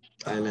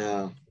 I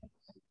know.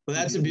 But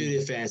that's the beauty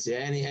of fantasy.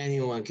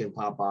 Anyone can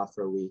pop off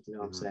for a week, you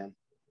know what I'm saying?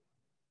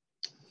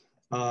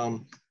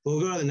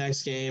 We'll go to the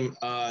next game.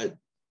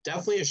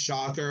 Definitely a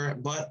shocker,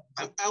 but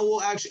I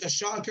will actually a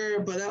shocker,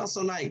 but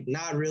also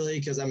not really,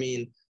 because I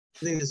think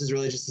this is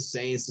really just the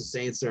Saints. The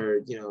Saints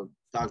are,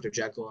 Dr.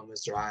 Jekyll and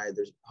Mr. Hyde.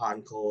 They're hot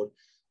and cold.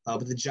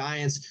 But the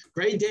Giants,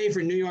 great day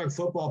for New York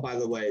football, by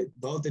the way.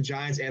 Both the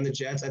Giants and the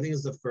Jets. I think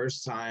it's the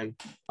first time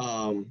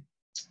they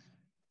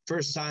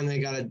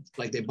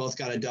both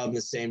got a dub in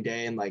the same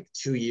day in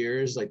 2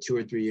 years, 2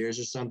 or 3 years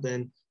or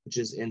something, which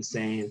is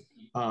insane.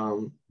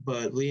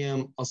 But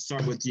Liam, I'll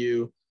start with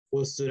you.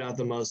 What stood out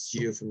the most to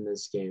you from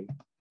this game?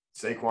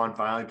 Saquon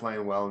finally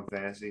playing well in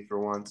fantasy for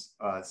once.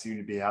 Seemed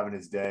to be having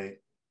his day.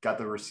 Got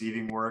the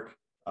receiving work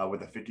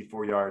with a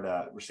 54-yard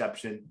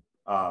reception.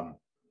 Saquon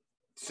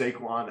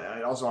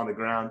also on the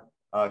ground.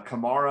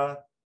 Kamara,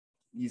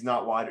 he's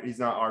not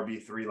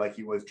RB3 like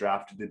he was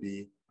drafted to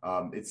be.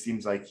 It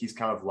seems like he's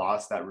kind of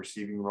lost that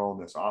receiving role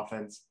in this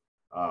offense.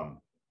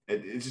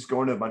 It's just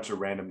going to a bunch of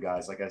random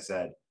guys, like I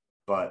said.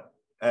 But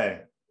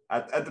hey,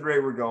 at the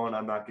rate we're going,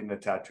 I'm not getting a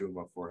tattoo on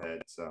my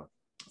forehead. So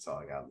that's all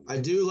I got. I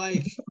do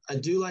like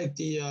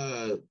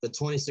the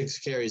 26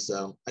 carries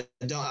though. I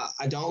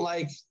don't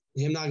like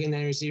him not getting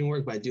any receiving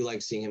work, but I do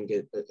like seeing him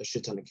get a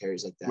shit ton of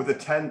carries like that. With a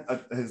 10,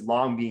 his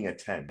long being a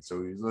 10,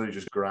 so he's literally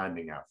just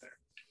grinding out there.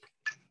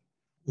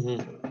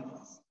 Mm-hmm.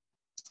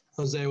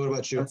 Jose, what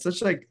about you? That's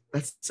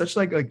such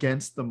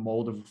against the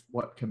mold of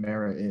what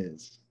Kamara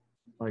is,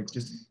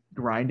 just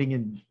grinding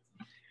and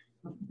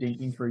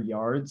dinking for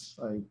yards.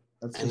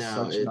 That's just a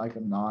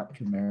not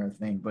Kamara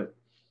thing. But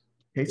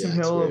Taysom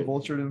Hill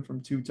vultured him from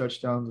 2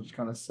 touchdowns, which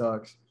kind of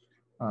sucks.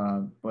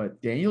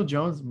 But Daniel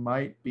Jones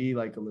might be a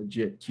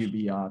legit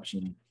QB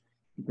option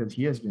because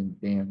he has been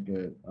damn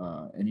good.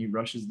 And he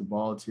rushes the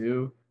ball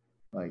too.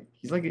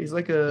 He's like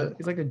a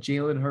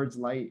Jalen Hurts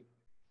light.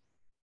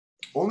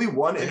 Only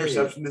one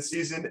interception this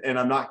season, and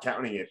I'm not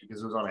counting it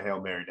because it was on a Hail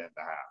Mary at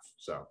the half.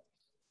 So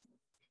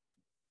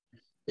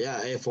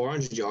yeah,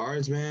 400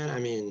 yards,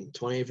 man.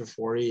 28 for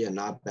 40 and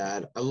not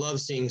bad. I love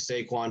seeing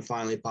Saquon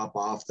finally pop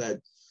off. That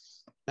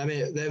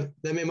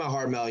made my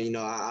heart melt.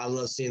 I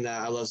love seeing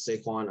that. I love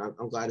Saquon.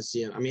 I'm glad to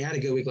see him. He had a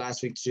good week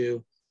last week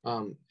too.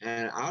 And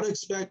I would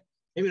expect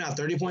maybe not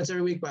 30 points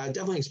every week, but I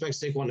definitely expect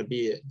Saquon to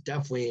be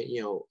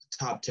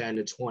top 10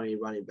 to 20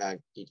 running back.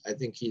 I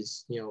think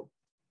he's,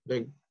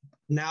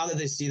 now that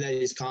they see that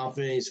he's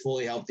confident, he's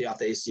fully healthy off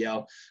the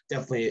ACL,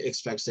 definitely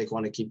expect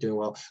Saquon to keep doing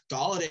well.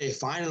 Golladay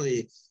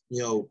finally,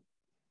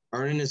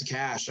 earning his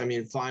cash. I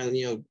mean,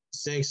 finally,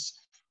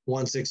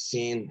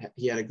 116.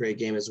 He had a great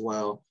game as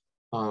well.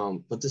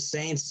 But the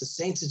Saints,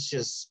 it's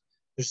just,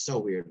 they're so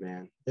weird,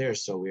 man. They're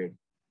so weird.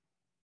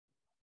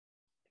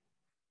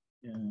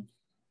 Yeah.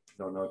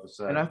 Don't know what to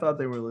say. And I thought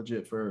they were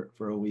legit for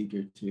a week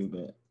or two,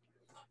 but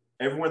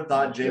everyone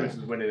thought Jameis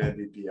was winning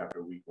MVP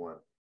after week 1.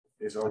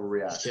 It's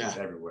overreaction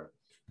everywhere.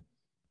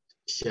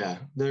 Yeah,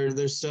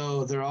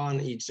 they're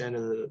on each end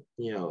of the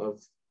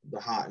of the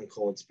hot and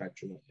cold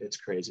spectrum. It's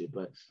crazy.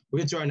 But we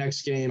get to our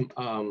next game.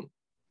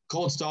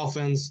 Colts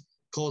Dolphins.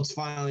 Colts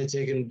finally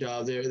taking a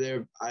dub.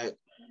 They're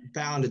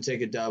bound to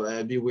take a dub.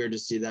 It'd be weird to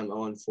see them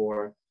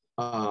 0-4.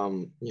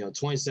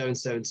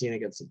 27-17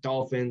 against the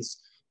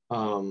Dolphins.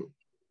 A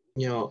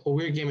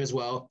weird game as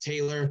well.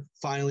 Taylor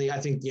finally, I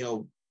think,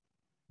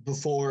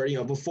 before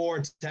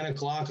 10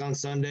 o'clock on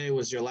Sunday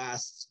was your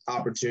last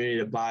opportunity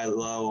to buy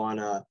low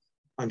on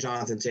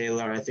Jonathan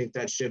Taylor. I think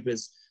that ship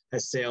has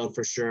sailed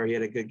for sure. He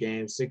had a good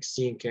game,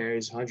 16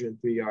 carries,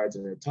 103 yards,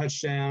 and a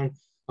touchdown.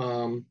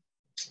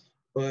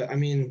 But I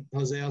mean,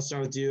 Jose, I'll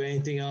start with you.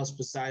 Anything else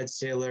besides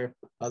Taylor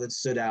that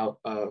stood out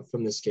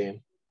from this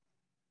game?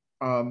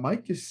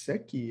 Mike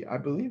Gesicki, I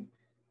believe,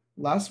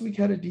 last week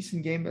had a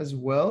decent game as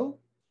well.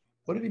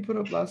 What did he put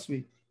up last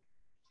week?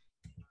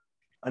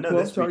 I know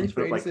this week he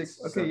put up like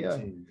 86. Okay,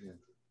 17.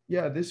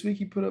 Yeah, this week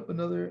he put up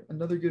another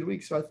good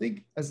week. So I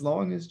think as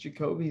long as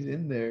Jacoby's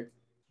in there,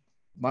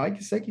 Mike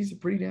Gesicki's a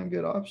pretty damn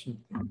good option.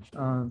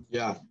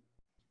 Yeah.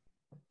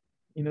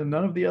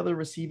 None of the other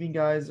receiving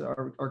guys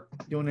are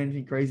doing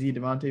anything crazy.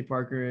 Devontae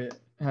Parker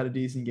had a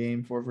decent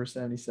game, 4 for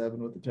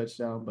 77 with a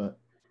touchdown, but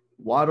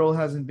Waddle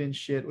hasn't been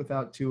shit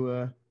without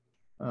Tua.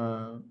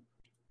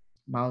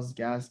 Myles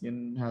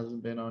Gaskin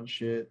hasn't been on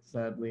shit,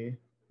 sadly.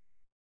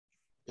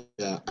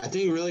 Yeah, I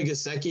think really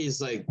Gesicki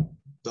is like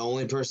the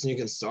only person you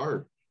can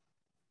start.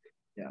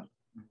 Yeah.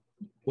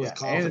 With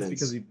confidence. And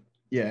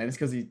it's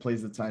because he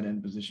plays the tight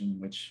end position,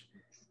 which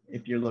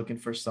if you're looking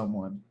for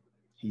someone,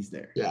 he's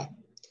there. Yeah.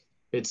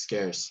 It's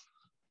scarce.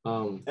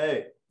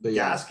 Hey,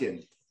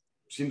 Gaskin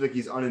seems like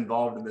he's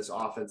uninvolved in this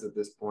offense at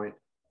this point.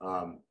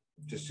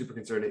 Just super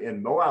concerning.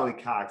 And Mo Alley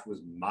Cox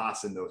was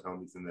mossing those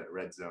homies in that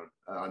red zone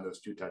on those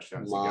 2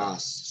 touchdowns.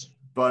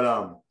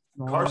 But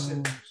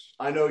Carson,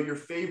 I know your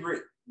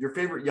favorite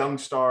young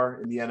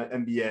star in the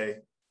NBA.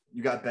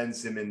 You got Ben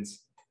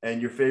Simmons,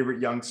 and your favorite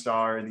young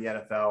star in the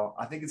NFL.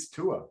 I think it's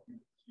Tua.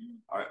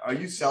 Are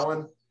you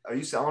selling? Are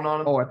you selling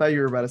on him? Oh, I thought you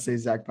were about to say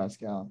Zach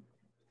Pascal.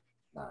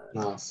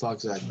 No, fuck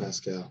Zach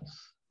Pascal.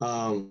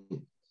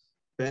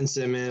 Ben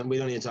Simmons. We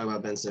don't need to talk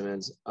about Ben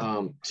Simmons.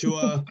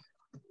 Tua,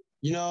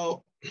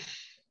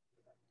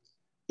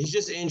 he's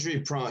just injury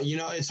prone.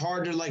 It's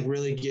hard to like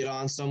really get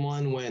on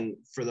someone when,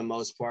 for the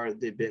most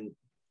part, they've been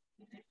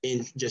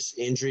just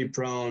injury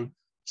prone.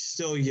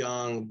 Still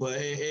young, but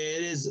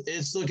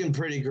it's looking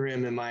pretty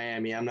grim in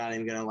Miami. I'm not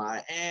even gonna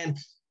lie, and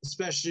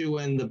especially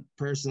when the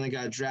person that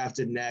got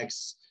drafted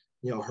next,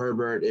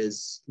 Herbert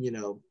is,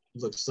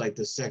 looks like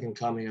the second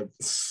coming of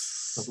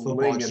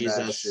football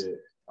Jesus.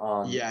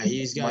 Yeah,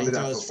 he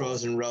throws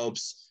frozen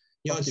ropes.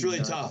 It's really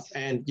tough,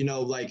 and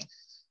like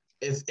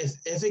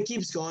if it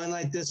keeps going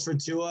like this for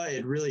Tua,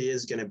 it really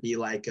is gonna be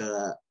like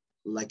a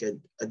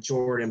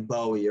Jordan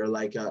Bowie or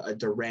like a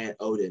Durant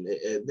Odin.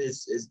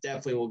 This is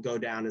definitely will go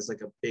down as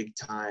like a big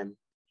time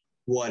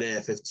what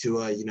if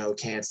Tua,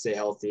 can't stay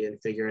healthy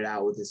and figure it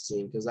out with his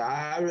team. Because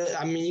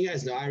you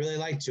guys know, I really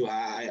like Tua.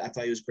 I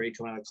thought he was great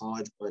coming out of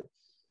college, but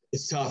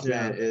it's tough,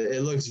 man.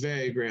 It looks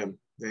very grim,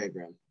 very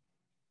grim.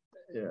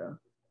 Yeah.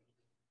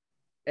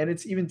 And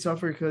it's even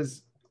tougher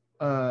because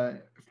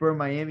for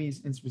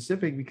Miami's in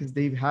specific, because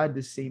they've had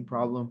the same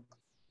problem.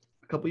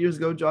 A couple years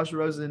ago, Josh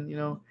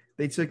Rosen,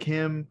 they took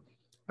him,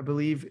 I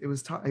believe it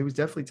was top. He was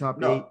definitely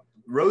top 8.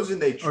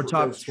 Rosen, or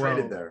top 12.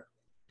 Traded there.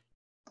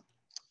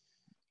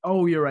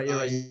 Oh, you're right.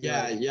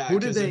 Yeah. Who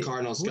did the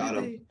Cardinals got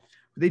him?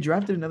 They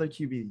drafted another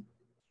QB,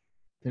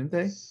 didn't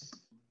they?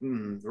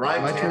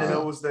 Ryan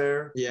Tannehill was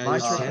there. Yeah,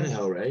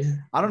 Tannehill, right?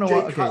 I don't know.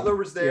 Jay Cutler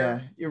was there.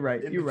 Yeah, you're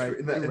right. In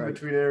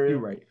between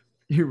area.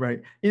 You're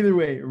right. Either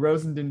way,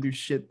 Rosen didn't do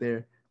shit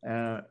there,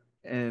 and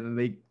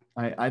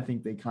I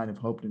think they kind of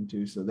hoped him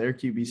to. So their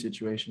QB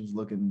situation is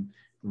looking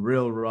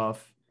real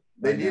rough.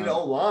 They need an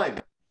O-line.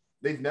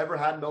 They've never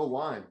had an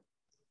O-line.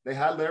 They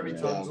had Larry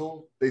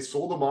Tunsil. They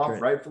sold him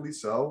off, rightfully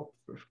so.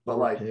 But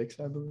like picks,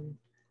 I believe.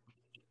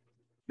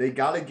 They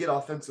got to get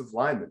offensive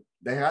linemen.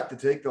 They had to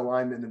take the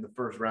linemen in the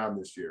first round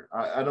this year.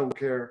 I don't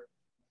care.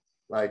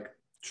 Like,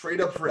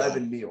 trade up for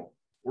Evan Neal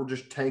or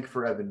just tank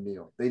for Evan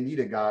Neal. They need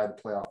a guy to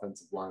play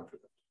offensive line for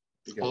them.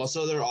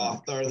 Also,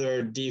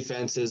 their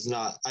defense is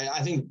not.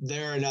 I think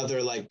they're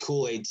another like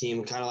Kool-Aid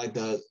team, kind of like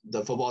the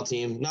football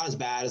team. Not as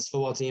bad as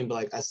football team, but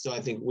like I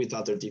think we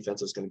thought their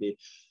defense was going to be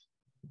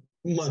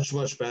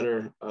much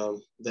better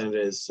than it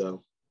is.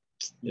 So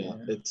yeah,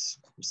 it's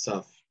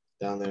tough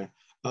down there.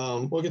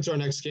 We'll get to our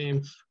next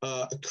game.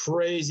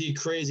 Crazy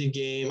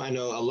game. I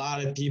know a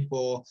lot of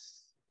people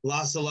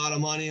lost a lot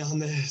of money on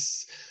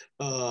this.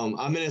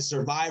 I'm in a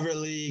survivor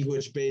league,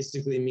 which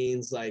basically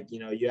means like,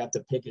 you have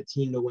to pick a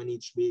team to win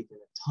each week. And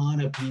a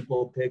ton of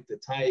people pick the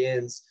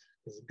Titans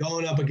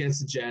going up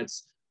against the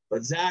Jets.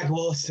 But Zach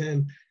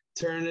Wilson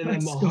turned into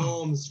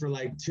Mahomes for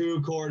like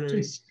 2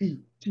 quarters.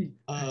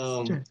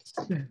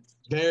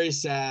 Very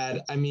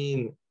sad. I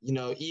mean,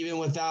 even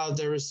without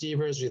their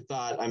receivers, we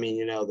thought,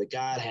 they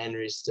got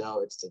Henry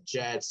still. It's the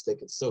Jets. They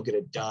could still get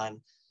it done.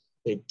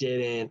 They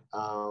didn't.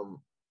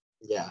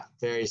 Yeah,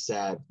 very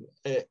sad.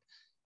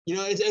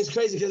 It's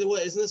crazy because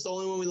isn't this the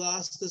only one we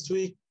lost this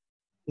week?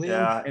 Liam?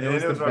 Yeah, and it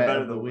was our bet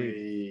of the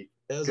week.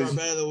 It was our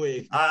bet of the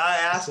week. I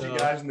asked you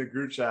guys in the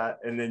group chat,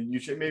 and then you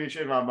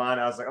changed my mind.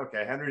 I was like,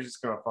 okay, Henry's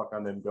just gonna fuck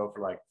on them and go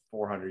for like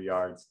 400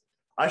 yards.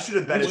 I should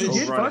have bet his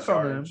over on his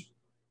yardage.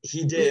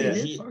 He did.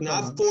 He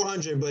not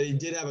 400, but he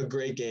did have a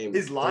great game.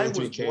 His line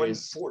was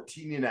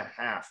 114 and a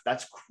half.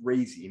 That's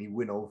crazy, and he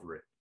went over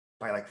it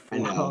by like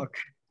 4.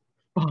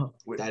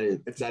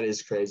 That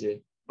is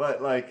crazy. But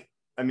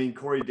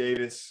Corey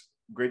Davis,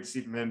 great to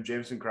see from him.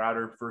 Jamison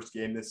Crowder, first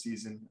game this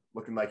season,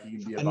 looking like he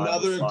can be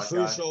another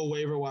crucial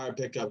waiver wire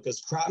pickup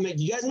because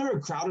you guys remember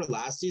Crowder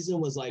last season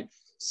was like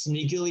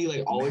sneakily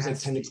like always like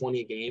 10 to 20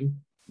 a game.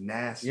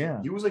 Nasty.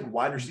 Yeah. He was like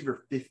wide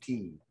receiver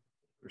 15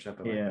 or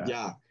something like that.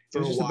 Yeah. It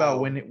was just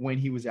about when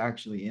he was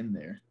actually in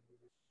there.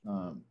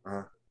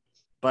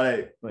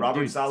 But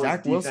Robert Saleh's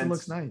Zach Wilson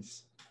looks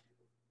nice.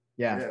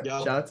 Yeah.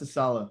 Shout out to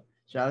Saleh.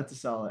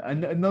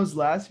 And in those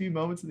last few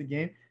moments of the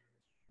game,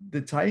 the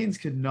Titans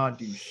could not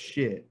do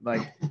shit.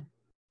 Like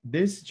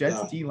this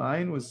Jets D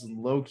line was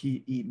low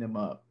key eating them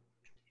up.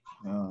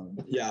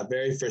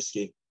 Very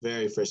frisky.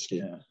 Very frisky.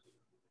 Yeah.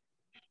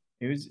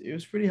 It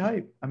was pretty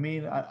hype. I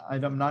mean,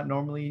 I'm not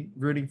normally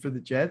rooting for the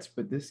Jets,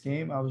 but this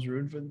game I was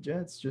rooting for the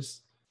Jets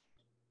just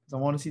because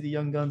I want to see the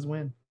young guns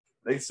win.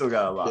 They still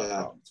got a lot of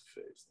problems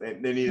to face. They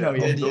need.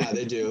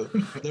 They do.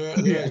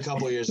 They're a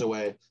couple years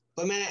away.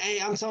 But man, hey,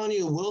 I'm telling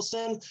you,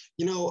 Wilson.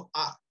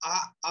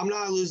 I'm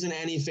not losing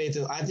any faith.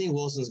 I think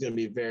Wilson's going to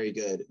be very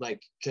good.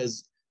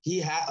 Because he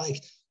had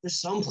there's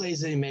some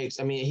plays that he makes.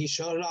 I mean, he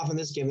showed it off in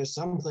this game. There's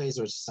some plays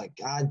where it's just like,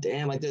 God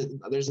damn,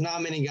 there's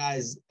not many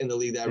guys in the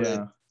league that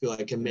really feel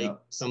like can make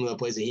some of the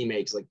plays that he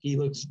makes. Like he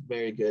looks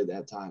very good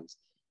at times.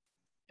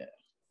 Yeah.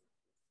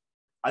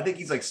 I think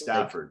he's like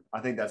Stafford. I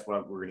think that's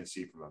what we're going to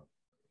see from him.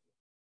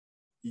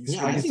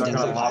 I think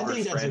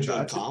that's a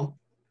good comp.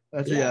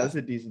 That's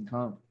a decent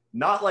comp.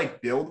 Not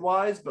like build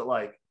wise, but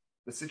like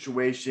the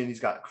situation. He's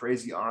got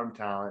crazy arm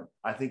talent.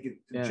 I think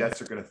the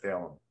Jets are going to fail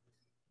him.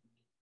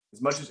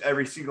 As much as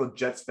every single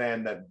Jets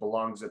fan that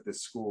belongs at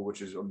this school,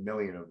 which is a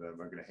million of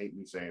them, are going to hate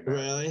me saying that.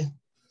 Really?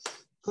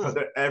 But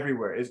they're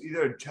everywhere. It's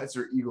either Jets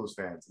or Eagles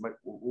fans. I'm like,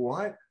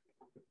 what?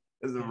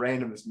 It's the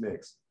randomest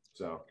mix.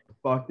 So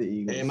fuck the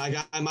Eagles. Hey, my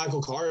guy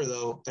Michael Carter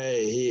though.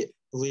 Hey, he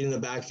leading the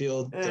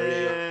backfield,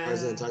 30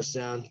 yards and a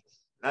touchdown.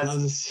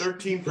 That's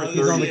 13 for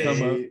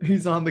 38.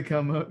 He's on the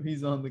come up. No,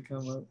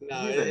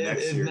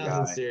 it's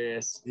nothing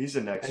serious. He's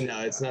a next year. No,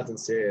 it's nothing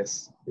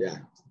serious. Yeah.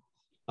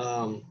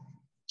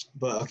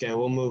 But okay,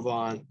 we'll move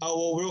on.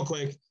 Oh, well, real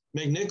quick,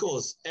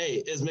 McNichols.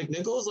 Hey, is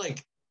McNichols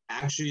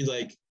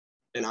actually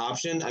an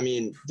option? I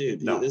mean,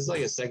 dude, this is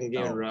like a second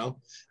game in a row.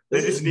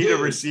 They just need a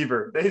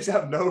receiver. They just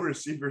have no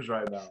receivers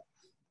right now.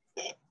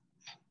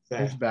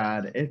 It's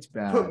bad.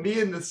 Put me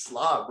in the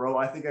slot, bro.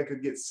 I think I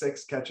could get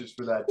 6 catches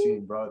for that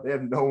team, bro. They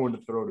have no one to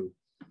throw to.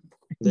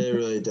 They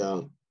really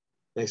don't.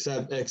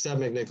 Except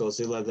McNichols,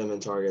 who led them in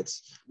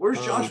targets.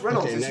 Where's Josh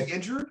Reynolds? Is he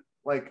injured?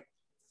 I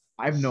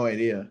have no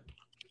idea.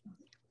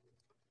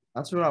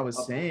 That's what I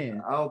was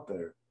saying. Out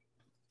there.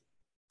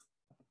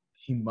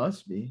 He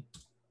must be.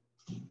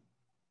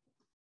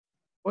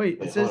 Wait,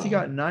 it says he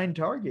got 9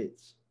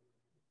 targets.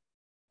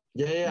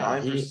 Yeah.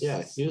 He was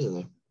in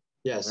there.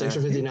 Yeah, 6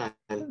 for 59.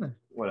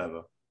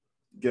 Whatever.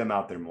 Get him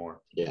out there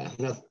more. Yeah,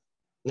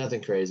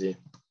 nothing crazy.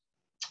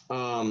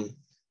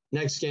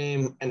 Next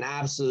game, an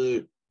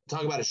absolute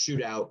talk about a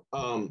shootout.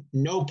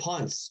 No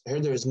punts. I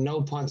heard there was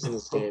no punts in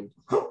this game.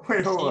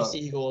 Wait, hold on.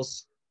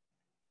 Eagles.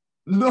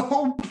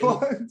 No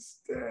punts.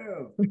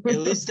 Damn. At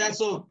least that's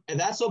what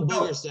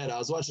Booger said. I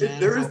was watching.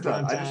 There is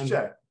none. I just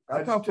checked.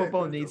 That's how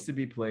football needs to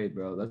be played,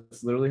 bro.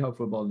 That's literally how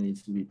football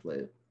needs to be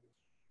played.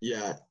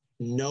 Yeah,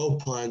 no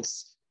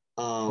punts.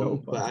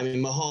 But I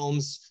mean,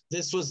 Mahomes,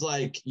 this was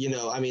they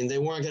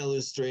weren't going to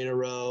lose 3 in a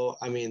row.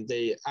 I mean,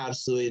 they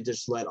absolutely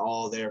just let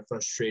all their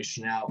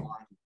frustration out on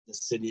the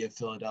city of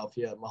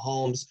Philadelphia.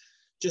 Mahomes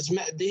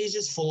he's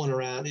just fooling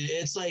around.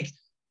 It's like,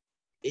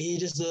 he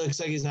just looks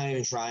like he's not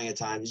even trying at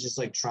times. He's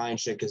just trying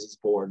shit because he's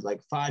bored.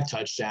 5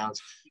 touchdowns.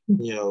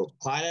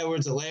 Clyde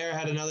Edwards-Helaire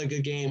had another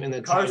good game, and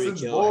then Tyreek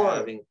Hill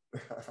having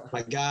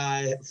my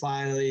guy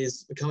finally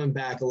is coming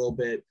back a little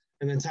bit,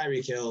 and then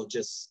Tyreek Hill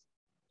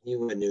he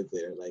went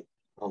nuclear.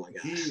 Oh my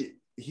gosh.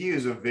 He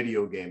is a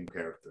video game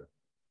character.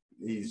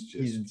 He's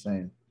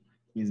insane.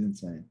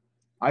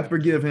 I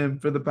forgive him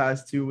for the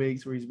past 2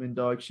 weeks where he's been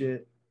dog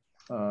shit.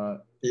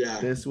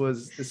 This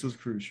was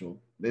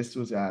crucial. This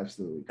was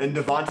absolutely crucial.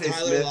 And Devontae Smith.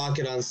 Tyler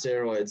Lockett on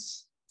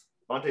steroids.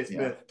 Devontae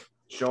Smith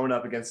showing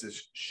up against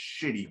this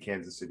shitty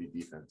Kansas City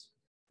defense.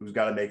 who's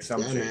got to make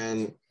some changes.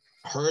 Man.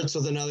 Hurts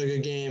with another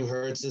good game.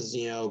 Hurts is,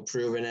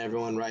 proving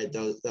everyone right.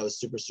 That was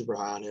super, super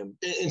high on him.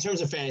 In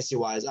terms of fantasy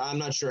wise, I'm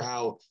not sure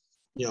how,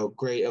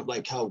 great of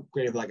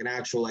an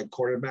actual like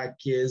quarterback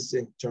he is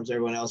in terms of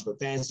everyone else, but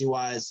fantasy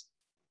wise,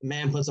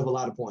 man puts up a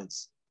lot of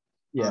points.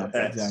 Yeah,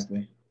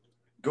 exactly.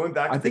 Going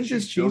back to the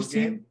Chiefs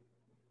game.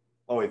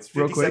 Oh, it's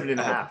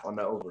 57.5 on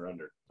the over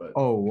under. But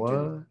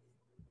what?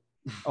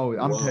 Oh,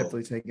 I'm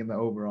definitely taking the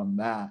over on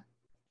that.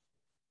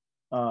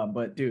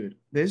 But dude,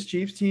 this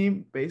Chiefs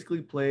team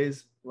basically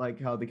plays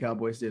like how the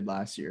Cowboys did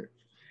last year.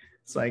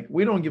 It's like,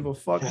 we don't give a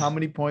fuck how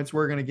many points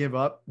we're going to give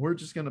up. We're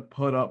just going to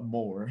put up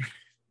more.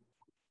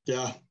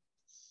 Yeah.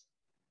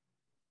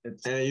 And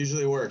it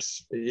usually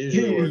works. It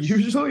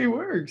usually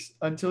works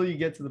until you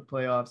get to the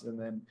playoffs, and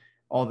then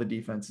all the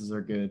defenses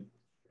are good.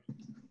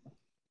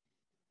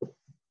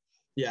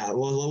 Yeah,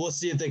 well, we'll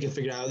see if they can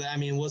figure it out. I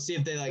mean, we'll see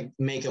if they like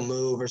make a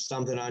move or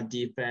something on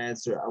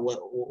defense, or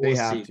we'll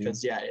see.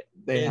 Because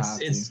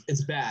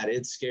it's bad.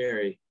 It's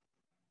scary.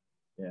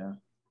 Yeah.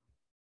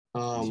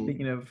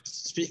 Speaking of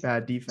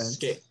bad defense.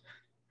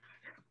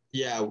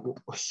 Yeah.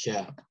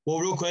 Well,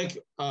 real quick,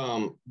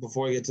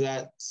 before we get to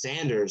that,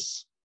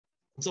 Sanders.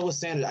 What's up with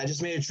Sanders? I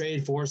just made a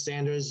trade for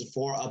Sanders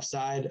for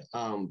upside.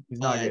 He's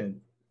not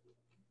good.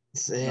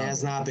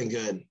 It's not been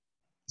good.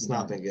 It's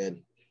not been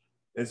good.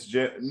 It's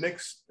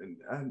Nick's,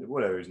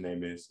 whatever his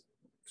name is,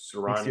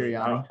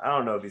 Sirianni. I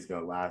don't know if he's going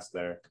to last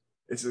there.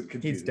 It's a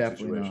confusing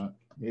situation.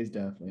 He's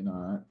definitely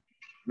not.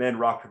 Man,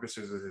 rock, paper,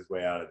 scissors is his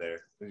way out of there.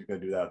 He's going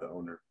to do that with the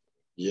owner.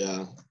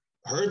 Yeah.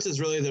 Hurts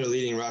is really their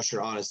leading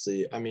rusher,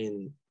 honestly. I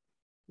mean,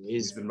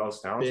 he's the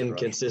most talented been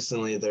rusher.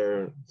 Consistently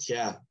there.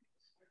 Yeah,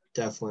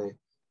 definitely.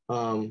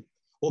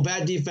 Well,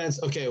 bad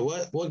defense. Okay,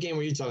 what game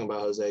were you talking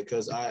about, Jose?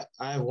 Because I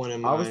have one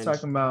in mind. I was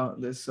talking about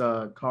this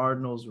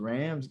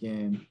Cardinals-Rams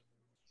game.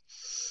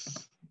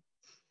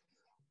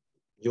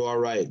 You are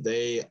right.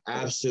 They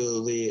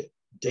absolutely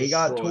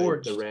got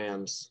torched. The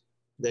Rams.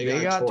 They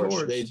got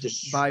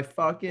torched by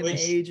fucking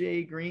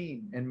AJ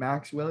Green and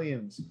Max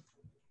Williams.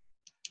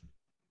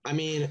 I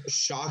mean,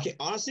 shocking.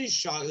 Honestly,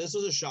 this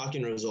was a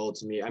shocking result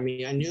to me. I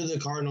mean, I knew the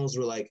Cardinals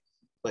were like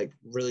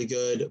really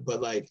good,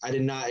 but like I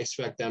did not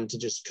expect them to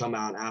just come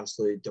out and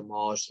absolutely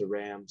demolish the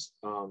Rams.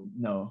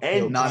 No,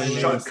 and not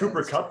shut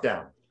Cooper Kupp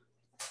down.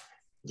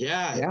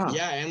 Yeah,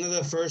 and they're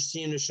the first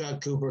team to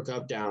shut Cooper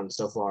Kupp down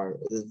so far.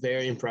 It's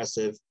very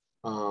impressive.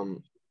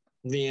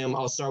 Liam,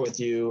 I'll start with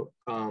you.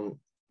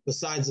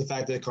 Besides the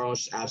fact that the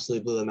Cardinals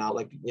absolutely blew them out,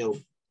 like,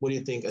 what do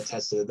you think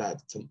attested to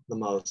that the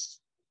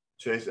most?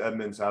 Chase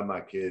Edmonds had my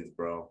kids,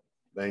 bro.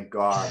 Thank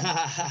God.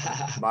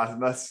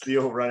 my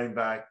steal running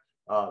back.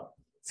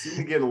 Seemed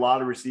to get a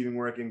lot of receiving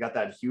work and got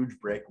that huge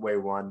breakaway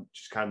one,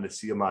 just kind of to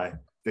seal my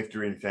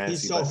victory in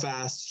fantasy. He's so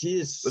fast. He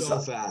is so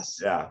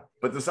fast. Yeah.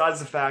 But besides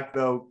the fact,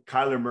 though,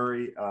 Kyler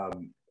Murray,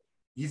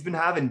 he's been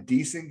having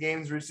decent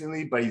games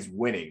recently, but he's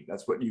winning.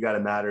 That's what you got to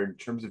matter in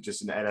terms of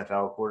just an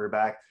NFL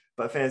quarterback.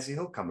 But fantasy,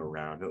 he'll come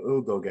around.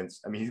 He'll go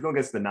against – he's going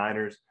against the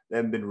Niners. They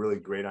haven't been really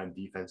great on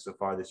defense so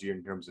far this year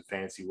in terms of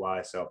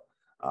fantasy-wise. So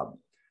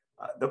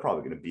they're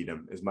probably going to beat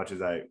him. As much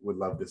as I would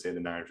love to say the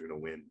Niners are going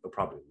to win, they'll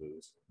probably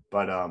lose.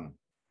 But,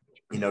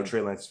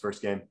 Trey Lance's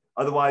first game.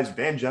 Otherwise,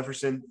 Van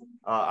Jefferson,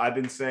 I've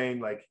been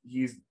saying, like,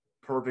 he's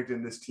perfect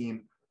in this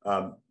team.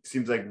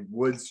 Seems like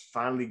Woods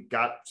finally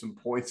got some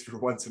points for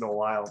once in a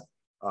while.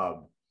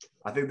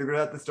 I think they're going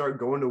to have to start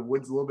going to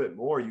Woods a little bit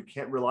more. You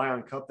can't rely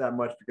on Kupp that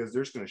much because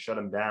they're just going to shut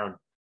him down.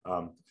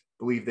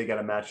 Believe they got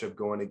a matchup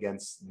going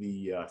against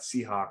the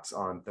Seahawks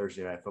on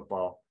Thursday Night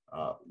Football.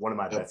 One of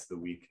my bets of the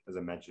week, as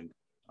I mentioned.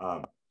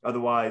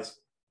 Otherwise,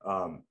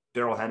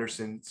 Darrell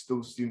Henderson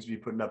still seems to be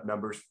putting up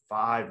numbers,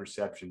 5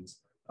 receptions,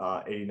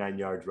 89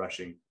 yards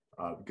rushing.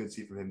 Good to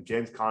see from him.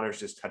 James Conner's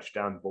just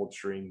touchdown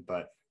bolstering,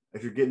 but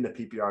if you're getting the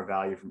PPR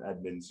value from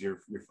Edmonds, you're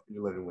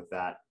living with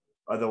that.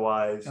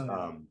 Otherwise,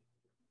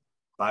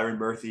 Byron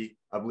Murphy,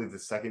 I believe the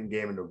second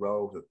game in a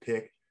row with a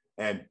pick.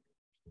 And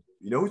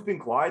you know who's been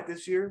quiet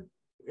this year?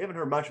 We haven't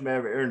heard much from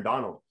Aaron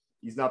Donald.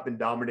 He's not been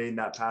dominating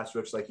that pass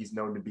rush like he's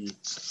known to be,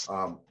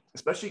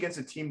 especially against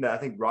a team that I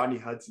think Rodney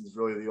Hudson is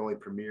really the only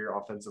premier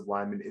offensive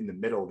lineman in the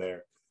middle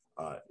there.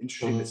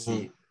 Interesting to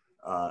see.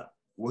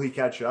 Will he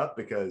catch up?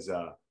 Because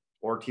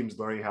our team's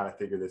learning how to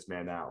figure this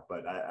man out.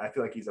 But I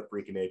feel like he's a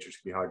freak of nature. It's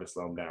going to be hard to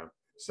slow him down.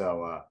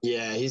 So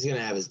yeah, he's going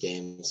to have his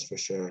games for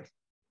sure.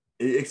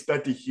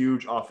 Expect a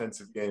huge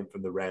offensive game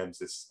from the Rams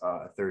this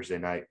Thursday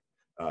night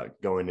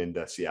going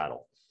into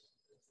Seattle.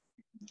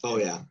 Oh,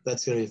 yeah.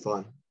 That's going to be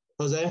fun.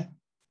 Jose?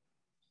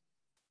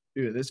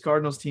 Dude, this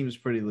Cardinals team is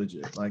pretty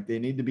legit. Like, they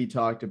need to be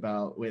talked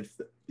about with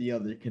the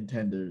other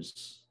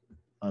contenders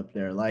up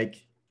there, like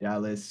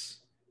Dallas.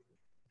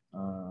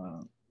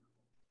 I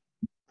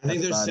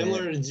think they're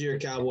similar to your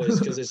Cowboys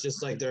because it's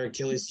just like their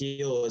Achilles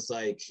heel is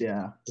like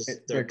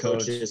just their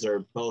coaches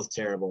are both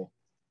terrible.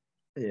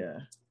 Yeah.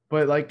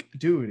 But like,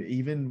 dude,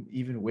 even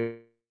with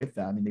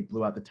that, I mean, they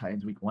blew out the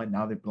Titans week 1.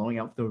 Now they're blowing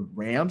out the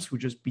Rams, who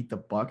just beat the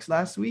Bucks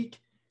last week.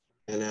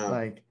 I know.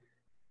 Like,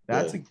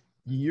 that's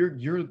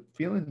you're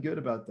feeling good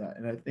about that.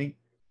 And I think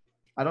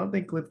I don't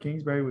think Cliff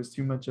Kingsbury was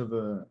too much of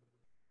a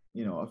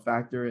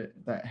factor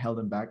that held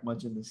him back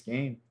much in this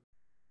game,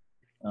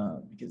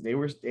 because they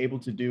were able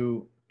to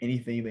do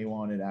anything they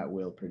wanted at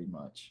will, pretty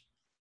much.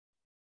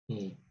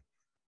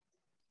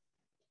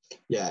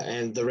 Yeah,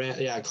 and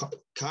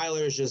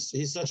Kyler is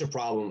he's such a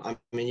problem. I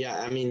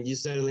mean, you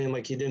said, Liam,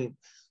 like he didn't,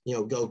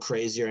 go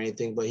crazy or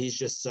anything, but he's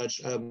just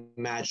such a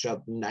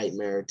matchup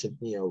nightmare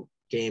to,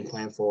 game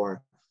plan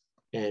for.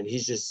 And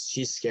he's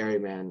scary,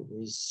 man.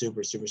 He's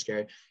super, super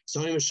scary.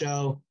 Sony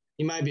Michel,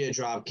 he might be a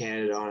drop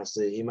candidate,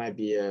 honestly. He might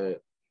be a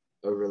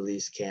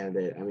release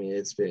candidate. I mean,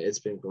 it's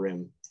been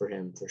grim for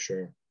him for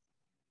sure.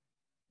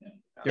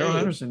 Darrell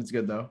Henderson is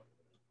good though.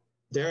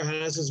 Darrell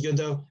Henderson's good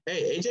though.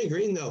 Hey, AJ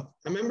Green though.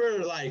 I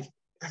remember I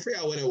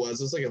forgot when it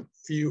was. It was like a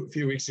few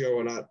weeks ago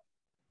or not.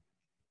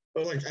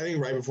 But I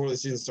think right before the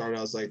season started,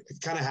 I was like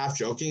kind of half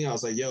joking. I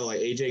was like, yo, like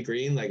AJ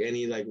Green, like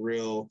any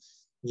real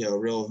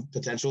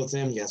potential with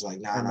him. You guys were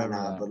like,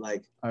 nah.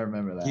 But I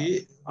remember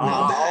that.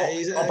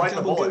 I'll bite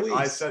the bullet.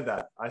 I said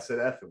that. I said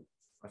F him.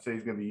 I said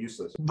he's gonna be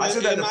useless. But I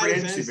said that in the free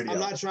agency video. I'm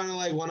not trying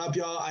to one up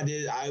y'all.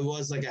 I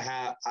was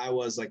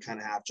kind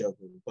of half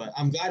joking, but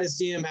I'm glad to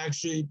see him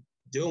actually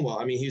doing well.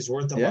 I mean, he's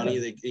worth the money.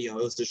 It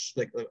was just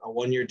a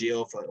 1-year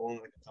deal for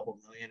only a couple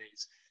million.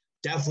 He's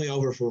definitely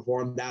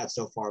overperformed that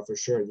so far for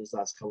sure these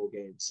last couple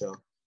games. So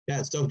yeah,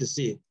 it's dope to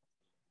see.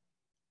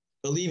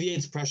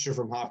 Alleviates pressure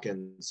from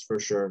Hopkins for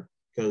sure,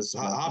 because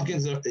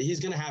Hopkins, he's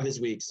gonna have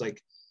his weeks.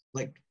 Like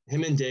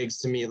him and Diggs,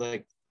 to me,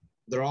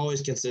 they're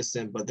always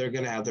consistent, but they're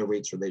gonna have their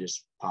weeks where they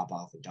just pop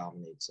off and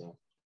dominate. So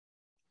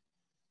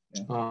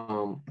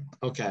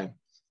okay,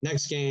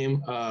 next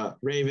game,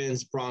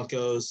 Ravens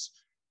Broncos.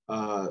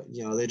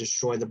 They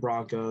destroyed the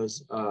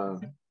Broncos.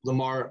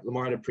 Lamar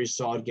had a pretty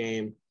solid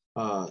game.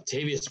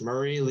 Tavius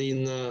Murray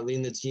leading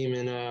the team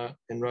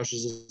in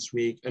rushes this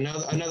week.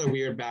 Another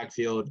weird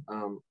backfield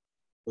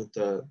with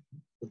the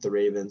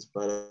Ravens.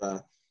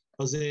 But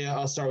Jose,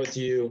 I'll start with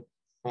you.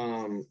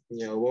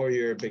 What were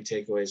your big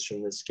takeaways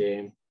from this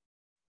game?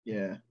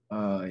 Yeah,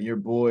 your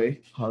boy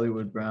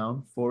Hollywood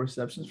Brown, 4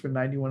 receptions for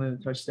 91 and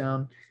a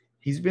touchdown.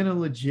 He's been a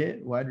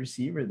legit wide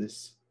receiver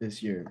this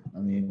year. I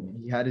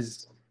mean, he had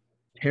his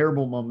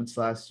terrible moments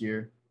last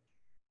year,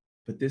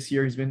 but this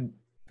year he's been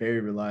very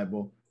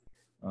reliable.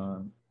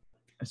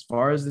 As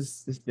far as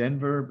this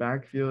Denver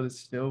backfield is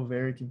still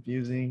very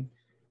confusing.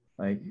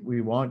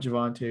 We want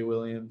Javonte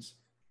Williams,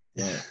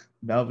 but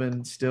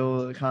Melvin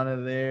still kind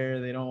of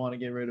there. They don't want to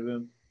get rid of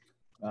him.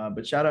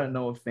 But shout out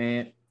Noah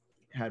Fant,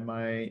 had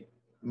my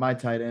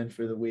tight end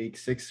for the week,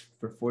 6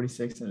 for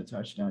 46 and a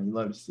touchdown. You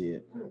love to see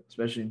it,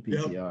 especially in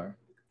PPR. Yep.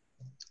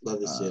 Love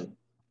to see it.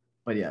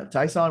 But yeah,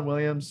 Tyson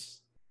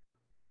Williams,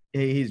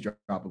 he's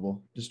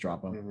droppable. Just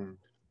drop him.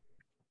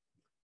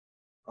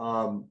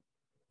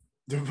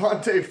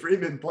 Devontae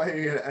Freeman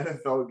playing an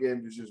NFL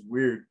game is just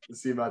weird to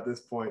see him at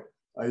this point.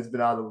 He's been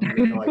out of the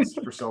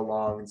league for so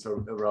long and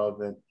so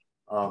irrelevant.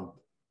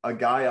 A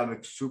guy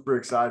I'm super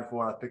excited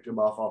for, I picked him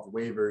off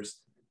waivers.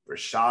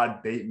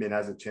 Rashad Bateman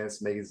has a chance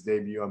to make his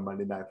debut on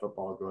Monday Night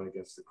Football going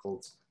against the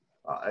Colts.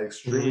 An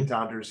extremely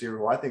talented receiver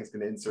who I think is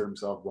going to insert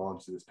himself well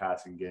into this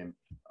passing game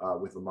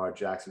with Lamar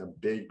Jackson, a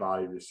big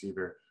body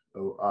receiver.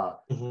 So,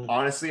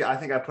 honestly, I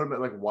think I put him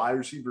at wide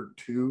receiver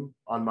 2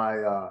 on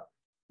my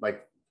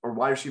or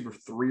wide receiver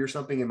 3 or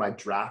something in my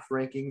draft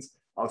rankings.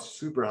 I was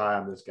super high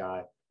on this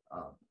guy.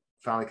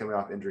 Finally coming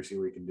off injury, see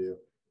what he can do.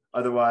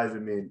 Otherwise, I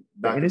mean,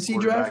 fantasy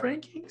draft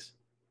rankings?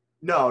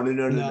 No.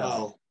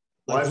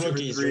 Like wide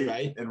rookies, receiver 3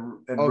 right?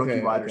 and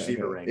rookie wide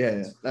receiver rankings.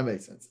 Yeah, that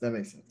makes sense.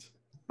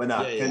 But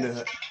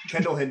no,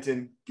 Kendall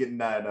Hinton getting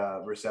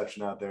that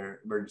reception out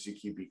there, emergency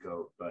QB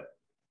code. But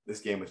this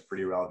game was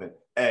pretty relevant.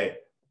 Hey,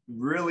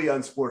 really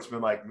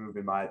unsportsmanlike move,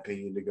 in my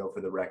opinion, to go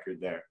for the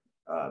record there.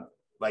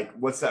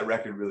 What's that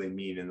record really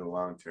mean in the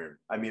long term?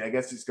 I mean, I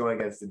guess it's going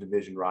against the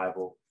division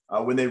rival.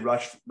 When they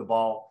rushed the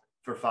ball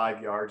for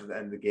 5 yards at the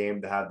end of the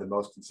game to have the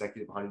most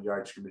consecutive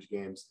 100-yard scrimmage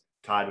games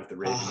tied with the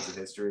Ravens in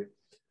history.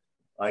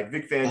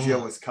 Vic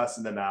Fangio was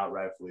cussing them out,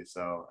 rightfully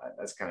so.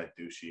 That's kind of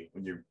douchey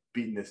when you're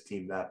beating this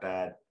team that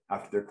bad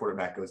after their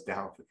quarterback goes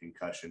down for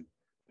concussion.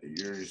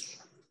 You're just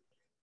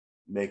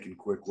making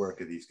quick work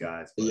of these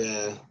guys. But.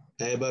 Yeah.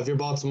 Hey, but if you're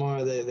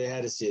Baltimore, they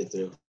had to see it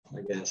through,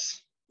 I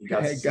guess. You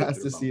got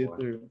to see it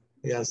through.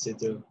 You got to see it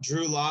through.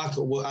 Drew Lock,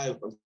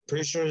 I'm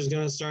pretty sure is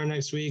going to start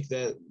next week.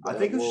 I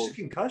think it's just a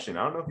concussion.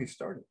 I don't know if he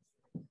started.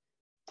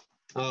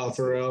 Oh,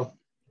 for real?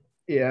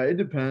 Yeah, it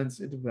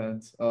depends.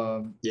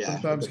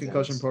 Sometimes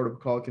concussion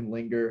protocol can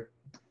linger.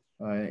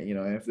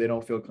 If they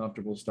don't feel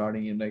comfortable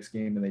starting in next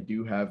game, and they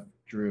do have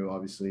Drew,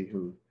 obviously,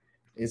 who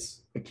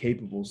is a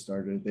capable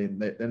starter,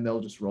 then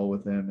they'll just roll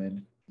with him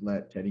and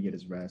let Teddy get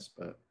his rest.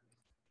 But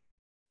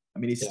I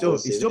mean, he still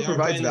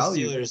provides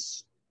value.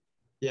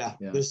 Yeah.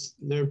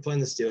 They're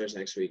playing the Steelers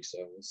next week, so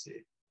we'll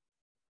see.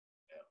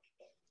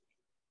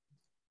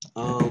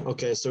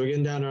 Okay, so we're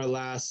getting down to our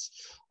last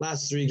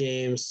 3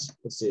 games.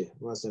 Let's see,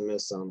 unless I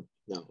missed some.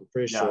 No, I'm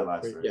pretty sure.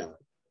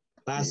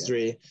 Last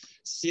 3.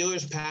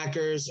 Steelers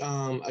Packers,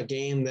 a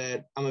game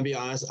that I'm gonna be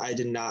honest, I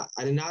did not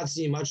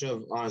see much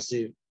of,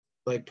 honestly,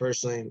 like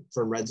personally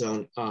from red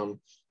zone.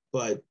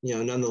 But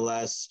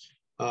nonetheless,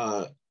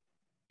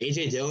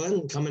 AJ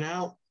Dillon coming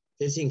out,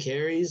 15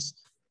 carries.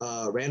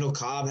 Randall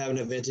Cobb having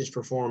a vintage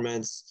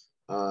performance.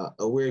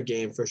 A weird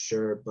game for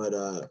sure. But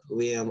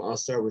Liam, I'll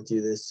start with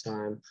you this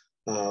time.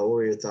 What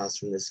were your thoughts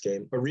from this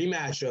game? A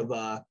rematch of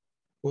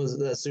was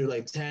that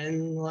like 10,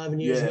 11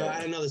 years ago?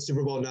 I don't know the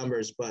Super Bowl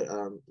numbers, but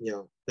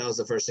that was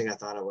the first thing I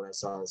thought of when I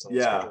saw this on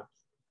the schedule.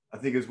 I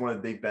think it was one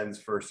of Big Ben's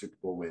first Super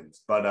Bowl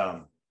wins.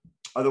 But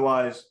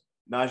otherwise,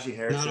 Najee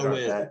Harris. Not a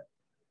win.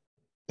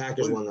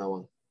 Packers won that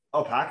one.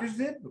 Oh, Packers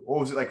did?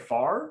 What was it, like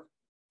Favre?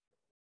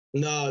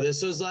 No,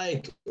 this was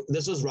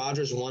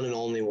Rodgers' one and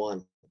only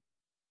one.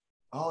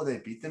 Oh, they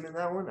beat them in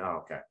that one?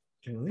 Oh, okay.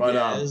 But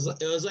yeah,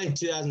 it was like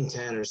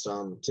 2010 or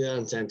something.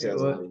 2010,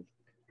 2011.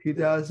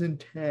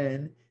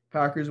 2010,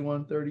 Packers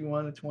won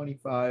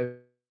 31-25.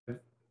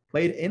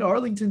 Played in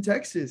Arlington,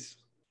 Texas.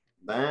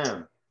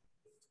 Damn.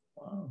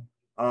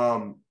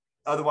 Wow.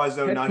 Otherwise,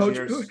 though, Najee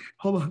Harris.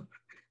 Hold on.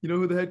 You know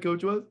who the head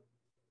coach was?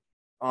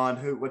 On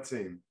who? What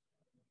team?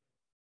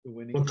 The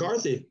winning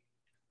McCarthy. Team.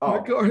 Oh,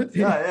 McCarthy.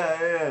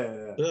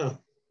 Yeah.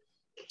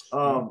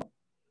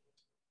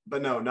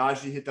 But no,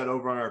 Najee hit that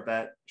over on our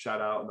bet. Shout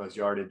out on those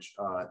yardage.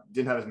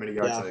 Didn't have as many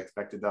yards as I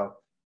expected, though.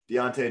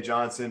 Deontay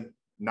Johnson,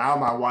 now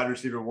my wide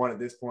receiver one at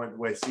this point, the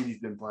way CeeDee's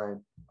been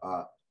playing.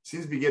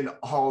 Seems to be getting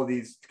all of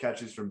these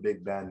catches from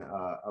Big Ben.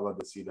 I love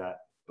to see that.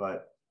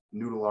 But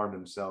Noodle armed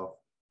himself.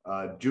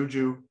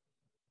 Juju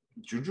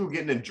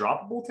getting in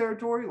droppable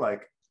territory?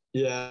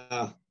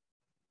 Yeah.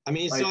 I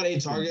mean, he's still at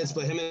 8 targets,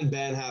 but him and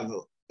Ben have,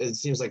 it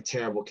seems like,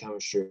 terrible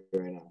chemistry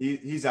right now.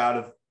 He's out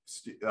of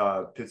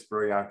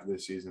Pittsburgh after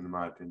this season, in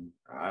my opinion.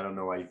 I don't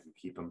know why you can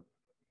keep him.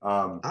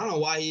 I don't know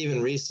why he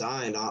even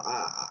re-signed.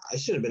 I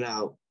should have been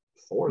out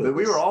before this.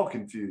 We were all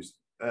confused.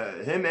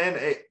 Him and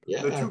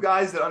the two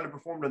guys that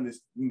underperformed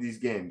in these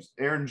games,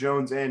 Aaron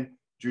Jones and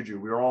Juju.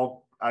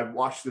 I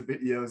watched the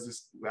videos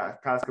this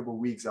past couple of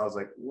weeks. I was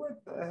like,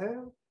 what the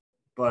hell?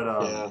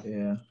 But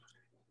yeah.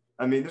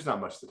 I mean, there's not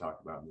much to talk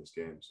about in this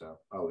game, so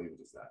I'll leave it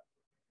as that.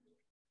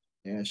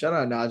 Yeah, shout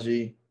out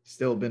Najee.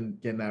 Still been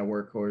getting that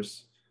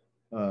workhorse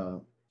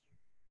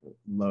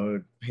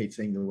load. Hate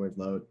saying the word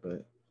load,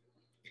 but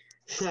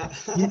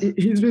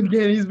he's been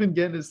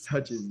getting his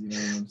touches. You know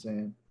what I'm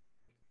saying?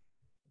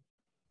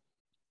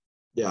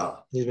 Yeah,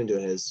 he's been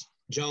doing his.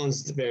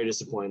 Jones very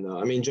disappointing though.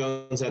 I mean,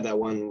 Jones had that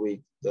 1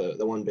 week, the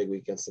one big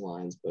week against the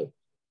Lions, but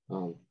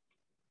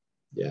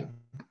yeah,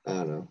 I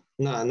don't know.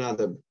 Not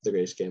the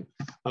greatest game.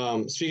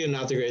 Speaking of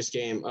not the greatest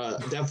game,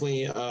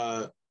 definitely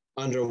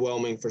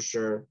underwhelming for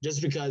sure.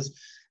 Just because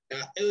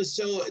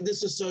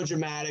this was so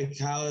dramatic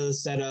how it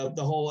was set up,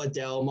 the whole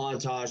Adele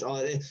montage, all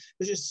it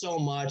was just so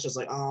much. It's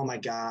like, oh my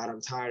God,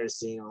 I'm tired of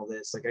seeing all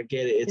this. Like I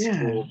get it, it's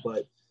cool,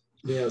 but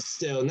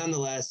still,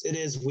 nonetheless, it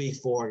is week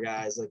 4,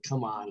 guys. Like,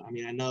 come on. I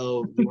mean, I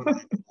know you want to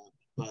hype it up,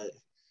 but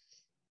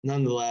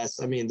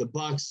nonetheless, I mean, the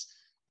Bucs,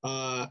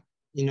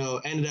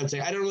 ended up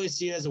saying, I don't really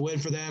see it as a win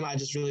for them. I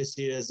just really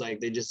see it as like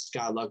they just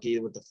got lucky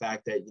with the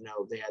fact that,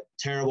 they had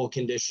terrible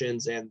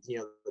conditions and,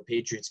 the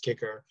Patriots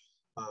kicker,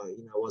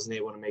 wasn't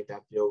able to make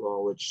that field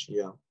goal, which,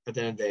 at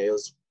the end of the day, it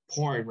was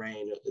pouring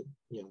rain.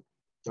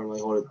 Don't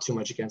really hold it too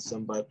much against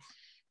them. But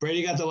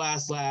Brady got the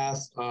last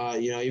laugh,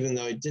 even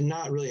though he did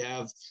not really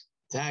have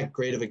that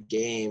great of a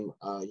game,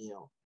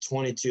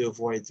 22 of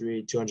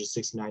 43,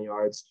 269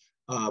 yards.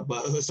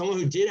 But someone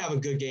who did have a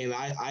good game,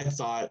 I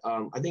thought,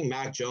 I think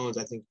Mac Jones,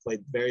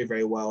 played very,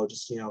 very well.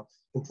 Just,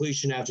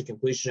 completion after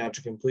completion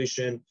after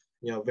completion,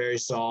 very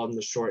solid in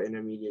the short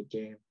intermediate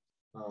game.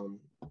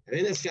 I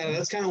think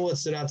that's kind of what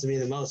stood out to me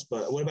the most.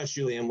 But what about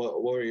you, Liam?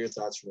 What were your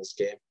thoughts from this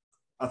game?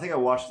 I think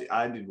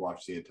I did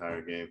watch the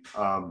entire game.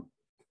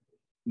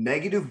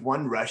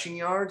 -1 rushing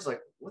yards,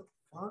 like what the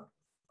fuck?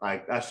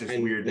 Like that's just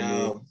weird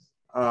to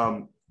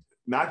me.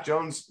 Mac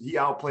Jones, he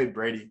outplayed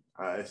Brady.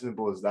 As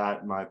simple as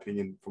that, in my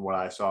opinion, from what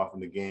I saw from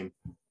the game.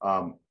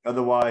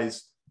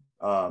 Otherwise,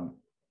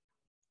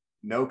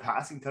 no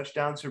passing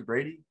touchdowns for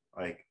Brady.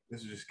 Like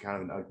this is just kind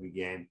of an ugly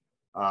game.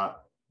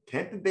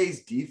 Tampa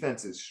Bay's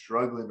defense is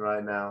struggling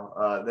right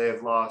now. They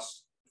have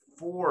lost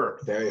 4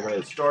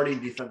 starting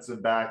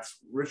defensive backs.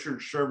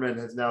 Richard Sherman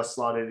has now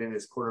slotted in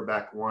as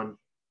quarterback 1.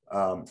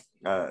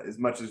 As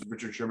much as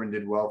Richard Sherman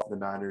did well for the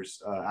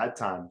Niners at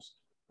times,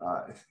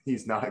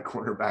 he's not a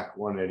quarterback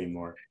 1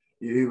 anymore.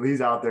 He's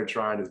out there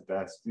trying his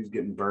best. He's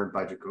getting burned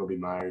by Jacoby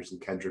Myers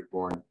and Kendrick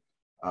Bourne.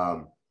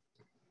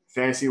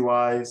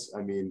 Fantasy-wise,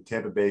 I mean,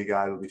 Tampa Bay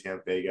guys will be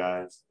Tampa Bay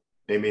guys.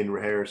 Damian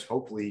Harris,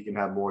 hopefully he can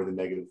have more than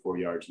 -4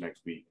 yards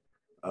next week.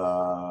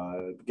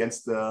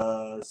 Against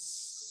the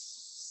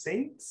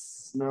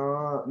Saints?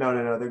 No.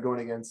 They're going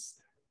against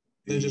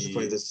they just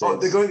played the Saints. Oh,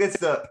 they're going against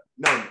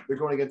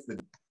the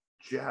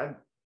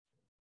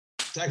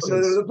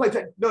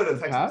Texans.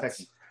 The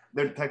Texans.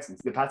 They're the Texans.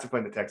 The Pats are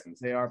playing the Texans.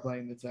 They are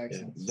playing the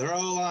Texans. Yeah. Their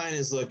O-line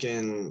is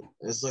looking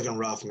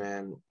rough,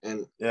 man.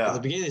 And at the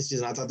beginning of the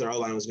season, I thought their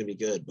O-line was going to be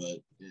good,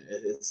 but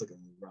it's looking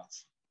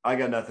rough. I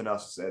got nothing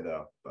else to say,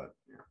 though. But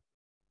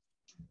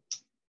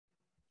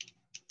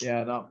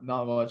yeah, not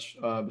much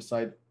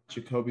besides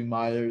Jacoby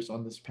Myers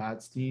on this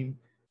Pats team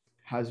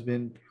has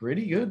been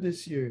pretty good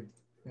this year.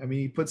 I mean,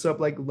 he puts up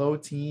like low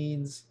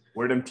teens.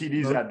 Where them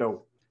TDs at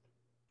though?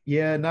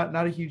 Yeah, not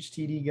a huge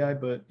TD guy,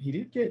 but he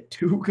did get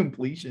 2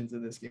 completions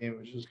in this game,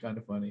 which was kind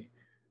of funny.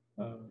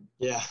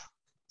 Yeah.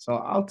 So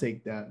I'll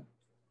take that.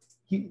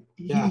 He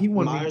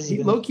won Myers me.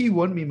 He low key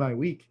won me my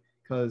week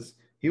because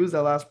he was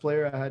the last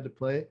player I had to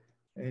play,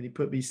 and he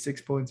put me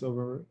 6 points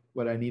over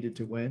what I needed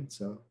to win.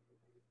 So.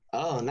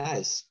 Oh,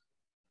 nice.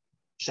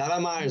 Shout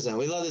out Myers then.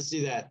 We love to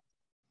see that.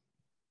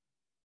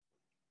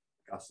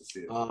 Got to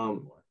see it.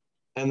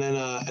 And then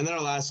our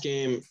last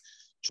game,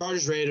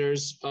 Chargers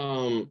Raiders.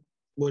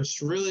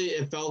 Which really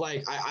it felt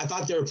like I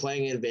thought they were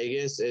playing in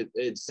Vegas.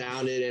 It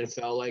sounded and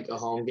felt like a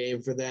home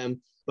game for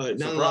them. But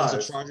nonetheless,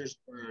 the Chargers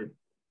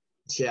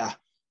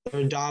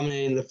they're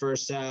dominating the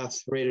first half.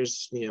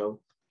 Raiders,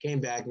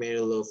 came back, made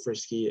it a little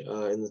frisky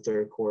in the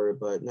third quarter.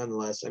 But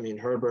nonetheless, I mean,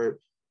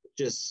 Herbert,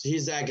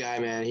 he's that guy,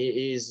 man.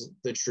 He's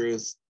the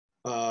truth.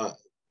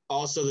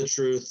 Also the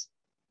truth.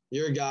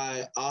 Your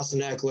guy,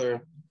 Austin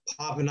Eckler,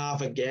 popping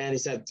off again.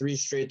 He's had 3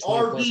 straight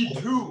 20+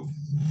 RB2.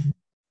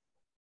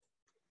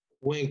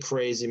 Went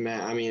crazy,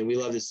 man. I mean, we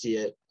love to see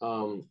it.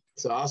 So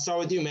I'll start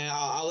with you, man.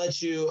 I'll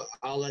let you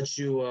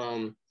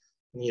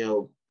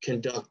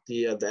conduct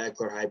the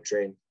Eckler hype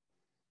train.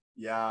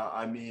 Yeah,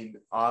 I mean,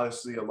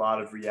 honestly, a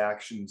lot of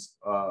reactions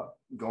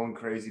going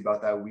crazy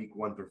about that week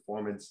 1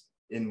 performance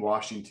in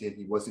Washington.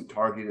 He wasn't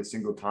targeted a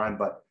single time,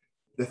 but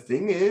the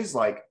thing is,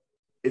 like,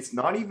 it's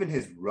not even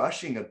his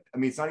rushing.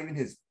 It's not even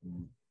his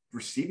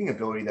receiving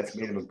ability that's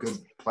made him a good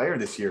player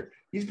this year.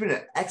 He's been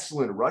an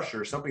excellent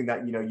rusher, something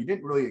that, you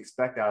didn't really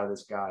expect out of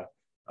this guy.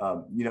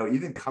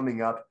 Even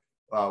coming up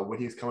when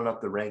he was coming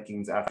up the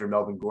rankings after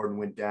Melvin Gordon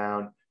went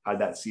down, had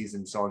that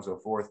season, so on and so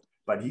forth.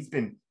 But he's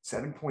been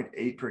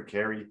 7.8 per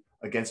carry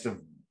against a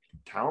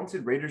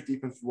talented Raiders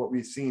defense, what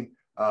we've seen.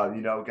 Got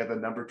the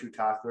number 2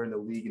 tackler in the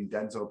league in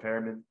Denzel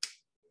Perryman.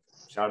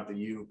 Shout out to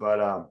you.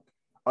 But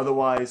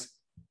otherwise,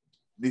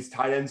 these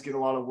tight ends get a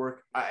lot of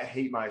work. I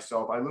hate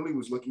myself. I literally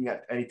was looking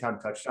at anytime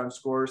touchdown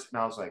scores,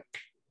 and I was like,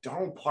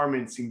 Donald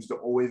Parman seems to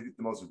always get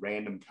the most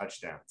random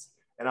touchdowns.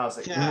 And I was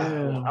like,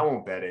 I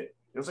won't bet it.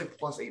 It was like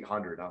plus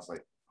 800. I was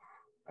like,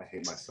 I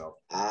hate myself.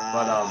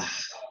 But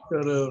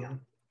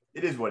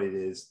it is what it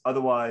is.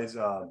 Otherwise,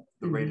 the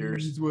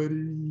Raiders,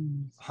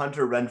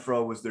 Hunter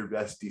Renfrow was their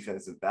best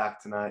defensive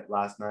back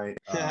last night.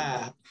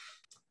 And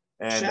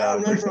shout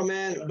out Renfrow,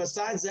 man.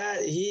 Besides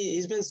that,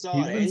 he's been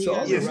solid. He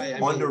is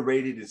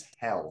underrated as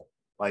hell.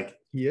 Like,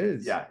 he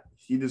is. Yeah,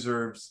 he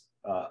deserves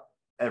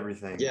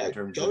everything. Yeah, in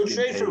terms go of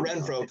trade for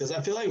Renfrow, because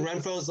I feel like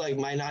Renfrow's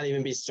might not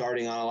even be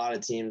starting on a lot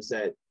of teams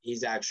that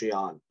he's actually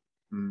on.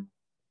 Mm.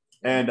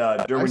 And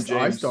Derwin James.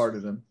 I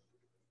started him.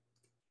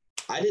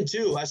 I did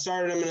too. I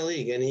started him in a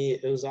league, and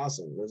it was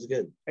awesome. It was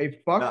good. Hey,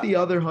 fuck the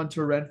other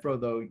Hunter Renfrow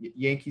though.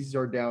 Yankees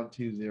are down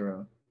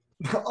 2-0.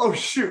 Oh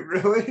shoot!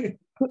 Really?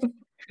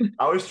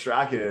 I was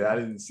tracking it. I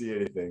didn't see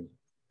anything.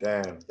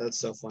 Damn. That's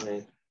so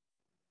funny.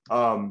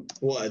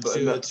 What? A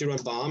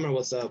 2-run bomb or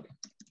what's up?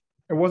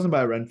 It wasn't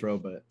by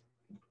Renfrow, but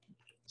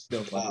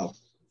still funny. Wow.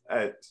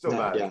 Hey, still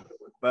mad. Yeah.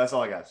 But that's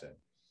all I got to say.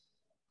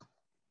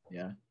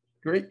 Yeah.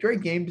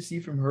 Great game to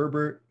see from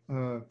Herbert.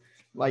 Bogarts.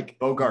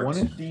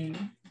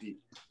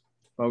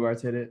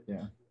 Bogarts hit it.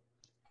 Yeah.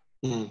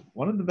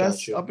 One of the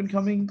best up and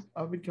coming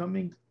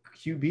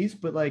QBs,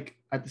 but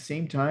at the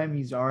same time,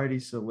 he's already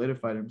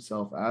solidified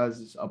himself as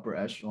this upper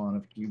echelon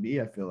of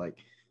QB. I feel like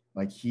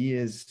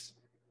he's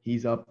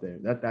up there.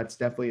 That's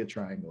definitely a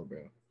triangle,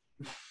 bro.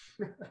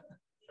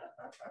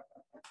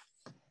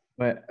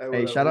 But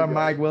hey, shout out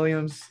Mike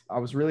Williams. I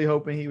was really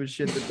hoping he would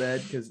shit the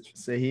bed because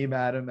Saheem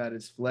had him at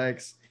his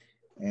flex,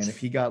 and if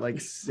he got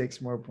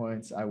 6 more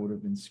points, I would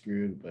have been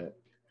screwed. But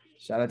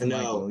shout out to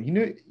Michael. You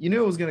knew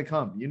it was gonna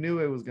come. You knew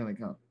it was gonna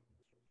come.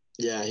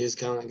 Yeah, he was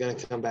gonna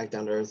come back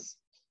down to earth.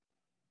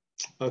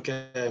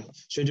 Okay,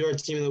 should we do our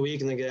team of the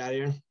week and then get out of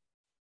here?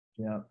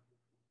 Yeah.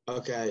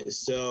 Okay,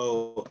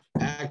 so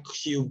at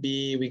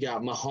QB we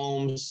got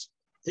Mahomes.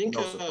 I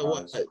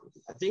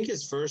think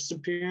his first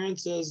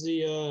appearance as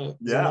the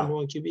number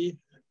 1 QB.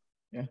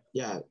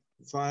 Yeah.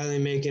 Finally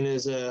making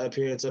his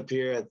appearance up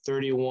here at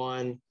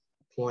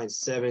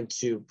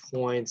 31.72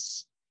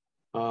 points.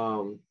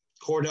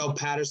 Cordell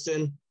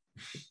Patterson,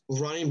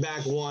 running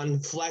back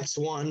 1, flex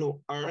 1, or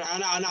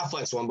not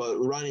flex 1, but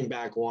running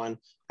back 1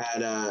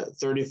 at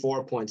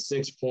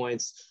 34.6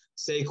 points.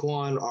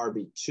 Saquon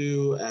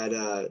RB2 at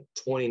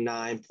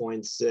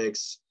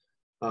 29.6.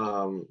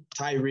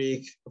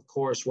 Tyreek, of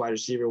course, wide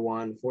receiver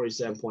 1,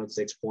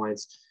 47.6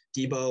 points.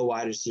 Debo,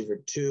 wide receiver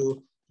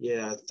 2,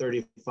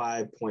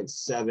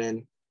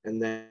 35.7.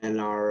 And then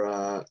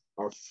our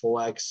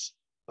flex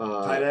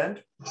tight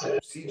end,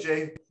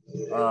 CJ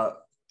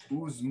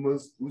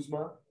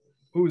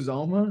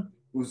Uzama.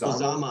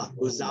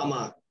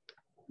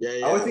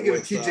 Yeah. I would think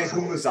of TJ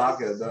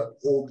Humazaka, the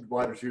old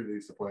wide receiver that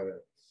used to play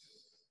there.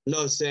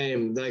 No,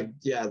 same. They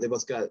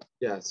both got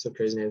so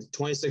crazy names.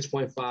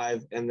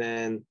 26.5, and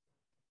then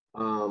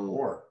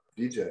Moore,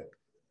 DJ.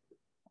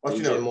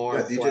 DJ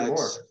Moore. DJ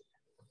Moore.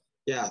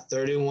 Yeah,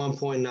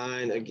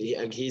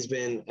 31.9. He's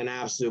been an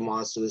absolute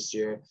monster this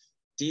year.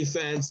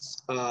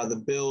 Defense,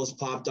 the Bills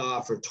popped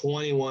off for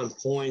 21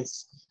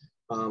 points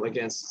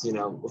against,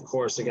 of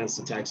course, against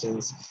the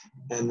Texans.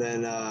 And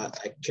then a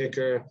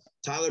kicker,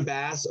 Tyler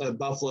Bass,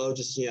 Buffalo,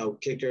 just,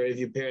 kicker. If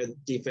you pair the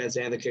defense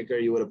and the kicker,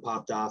 you would have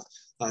popped off.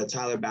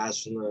 Tyler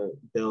Bass from the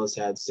Bills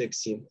had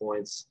 16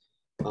 points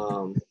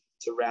to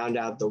round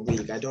out the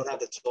week. I don't have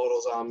the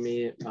totals on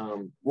me.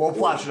 We'll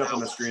flash it up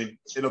on the screen.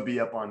 It'll be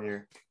up on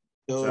here.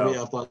 It'll be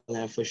up on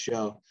there for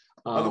sure.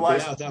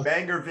 Otherwise,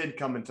 banger vid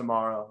coming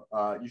tomorrow.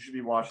 You should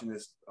be watching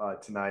this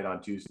tonight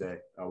on Tuesday.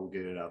 We'll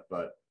get it up.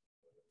 But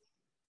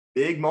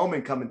big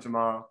moment coming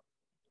tomorrow.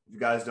 If you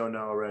guys don't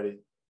know already,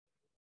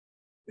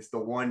 it's the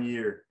 1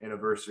 year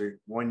anniversary.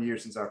 1 year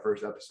since our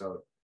first episode.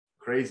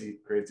 Crazy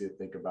to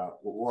think about.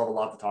 We'll have a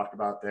lot to talk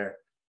about there,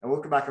 and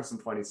we'll come back with some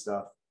funny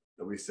stuff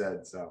that we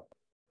said. So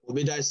we'll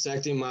be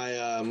dissecting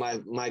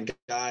my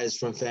guys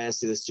from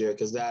fantasy this year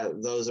because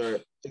those are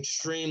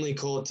extremely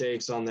cold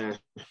takes on there.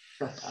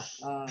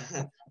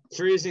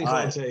 Freezing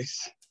cold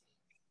takes.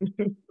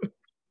 But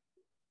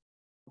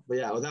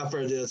yeah, without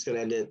further ado, let's go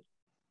end it.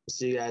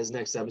 See you guys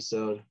next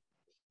episode.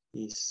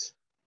 Peace.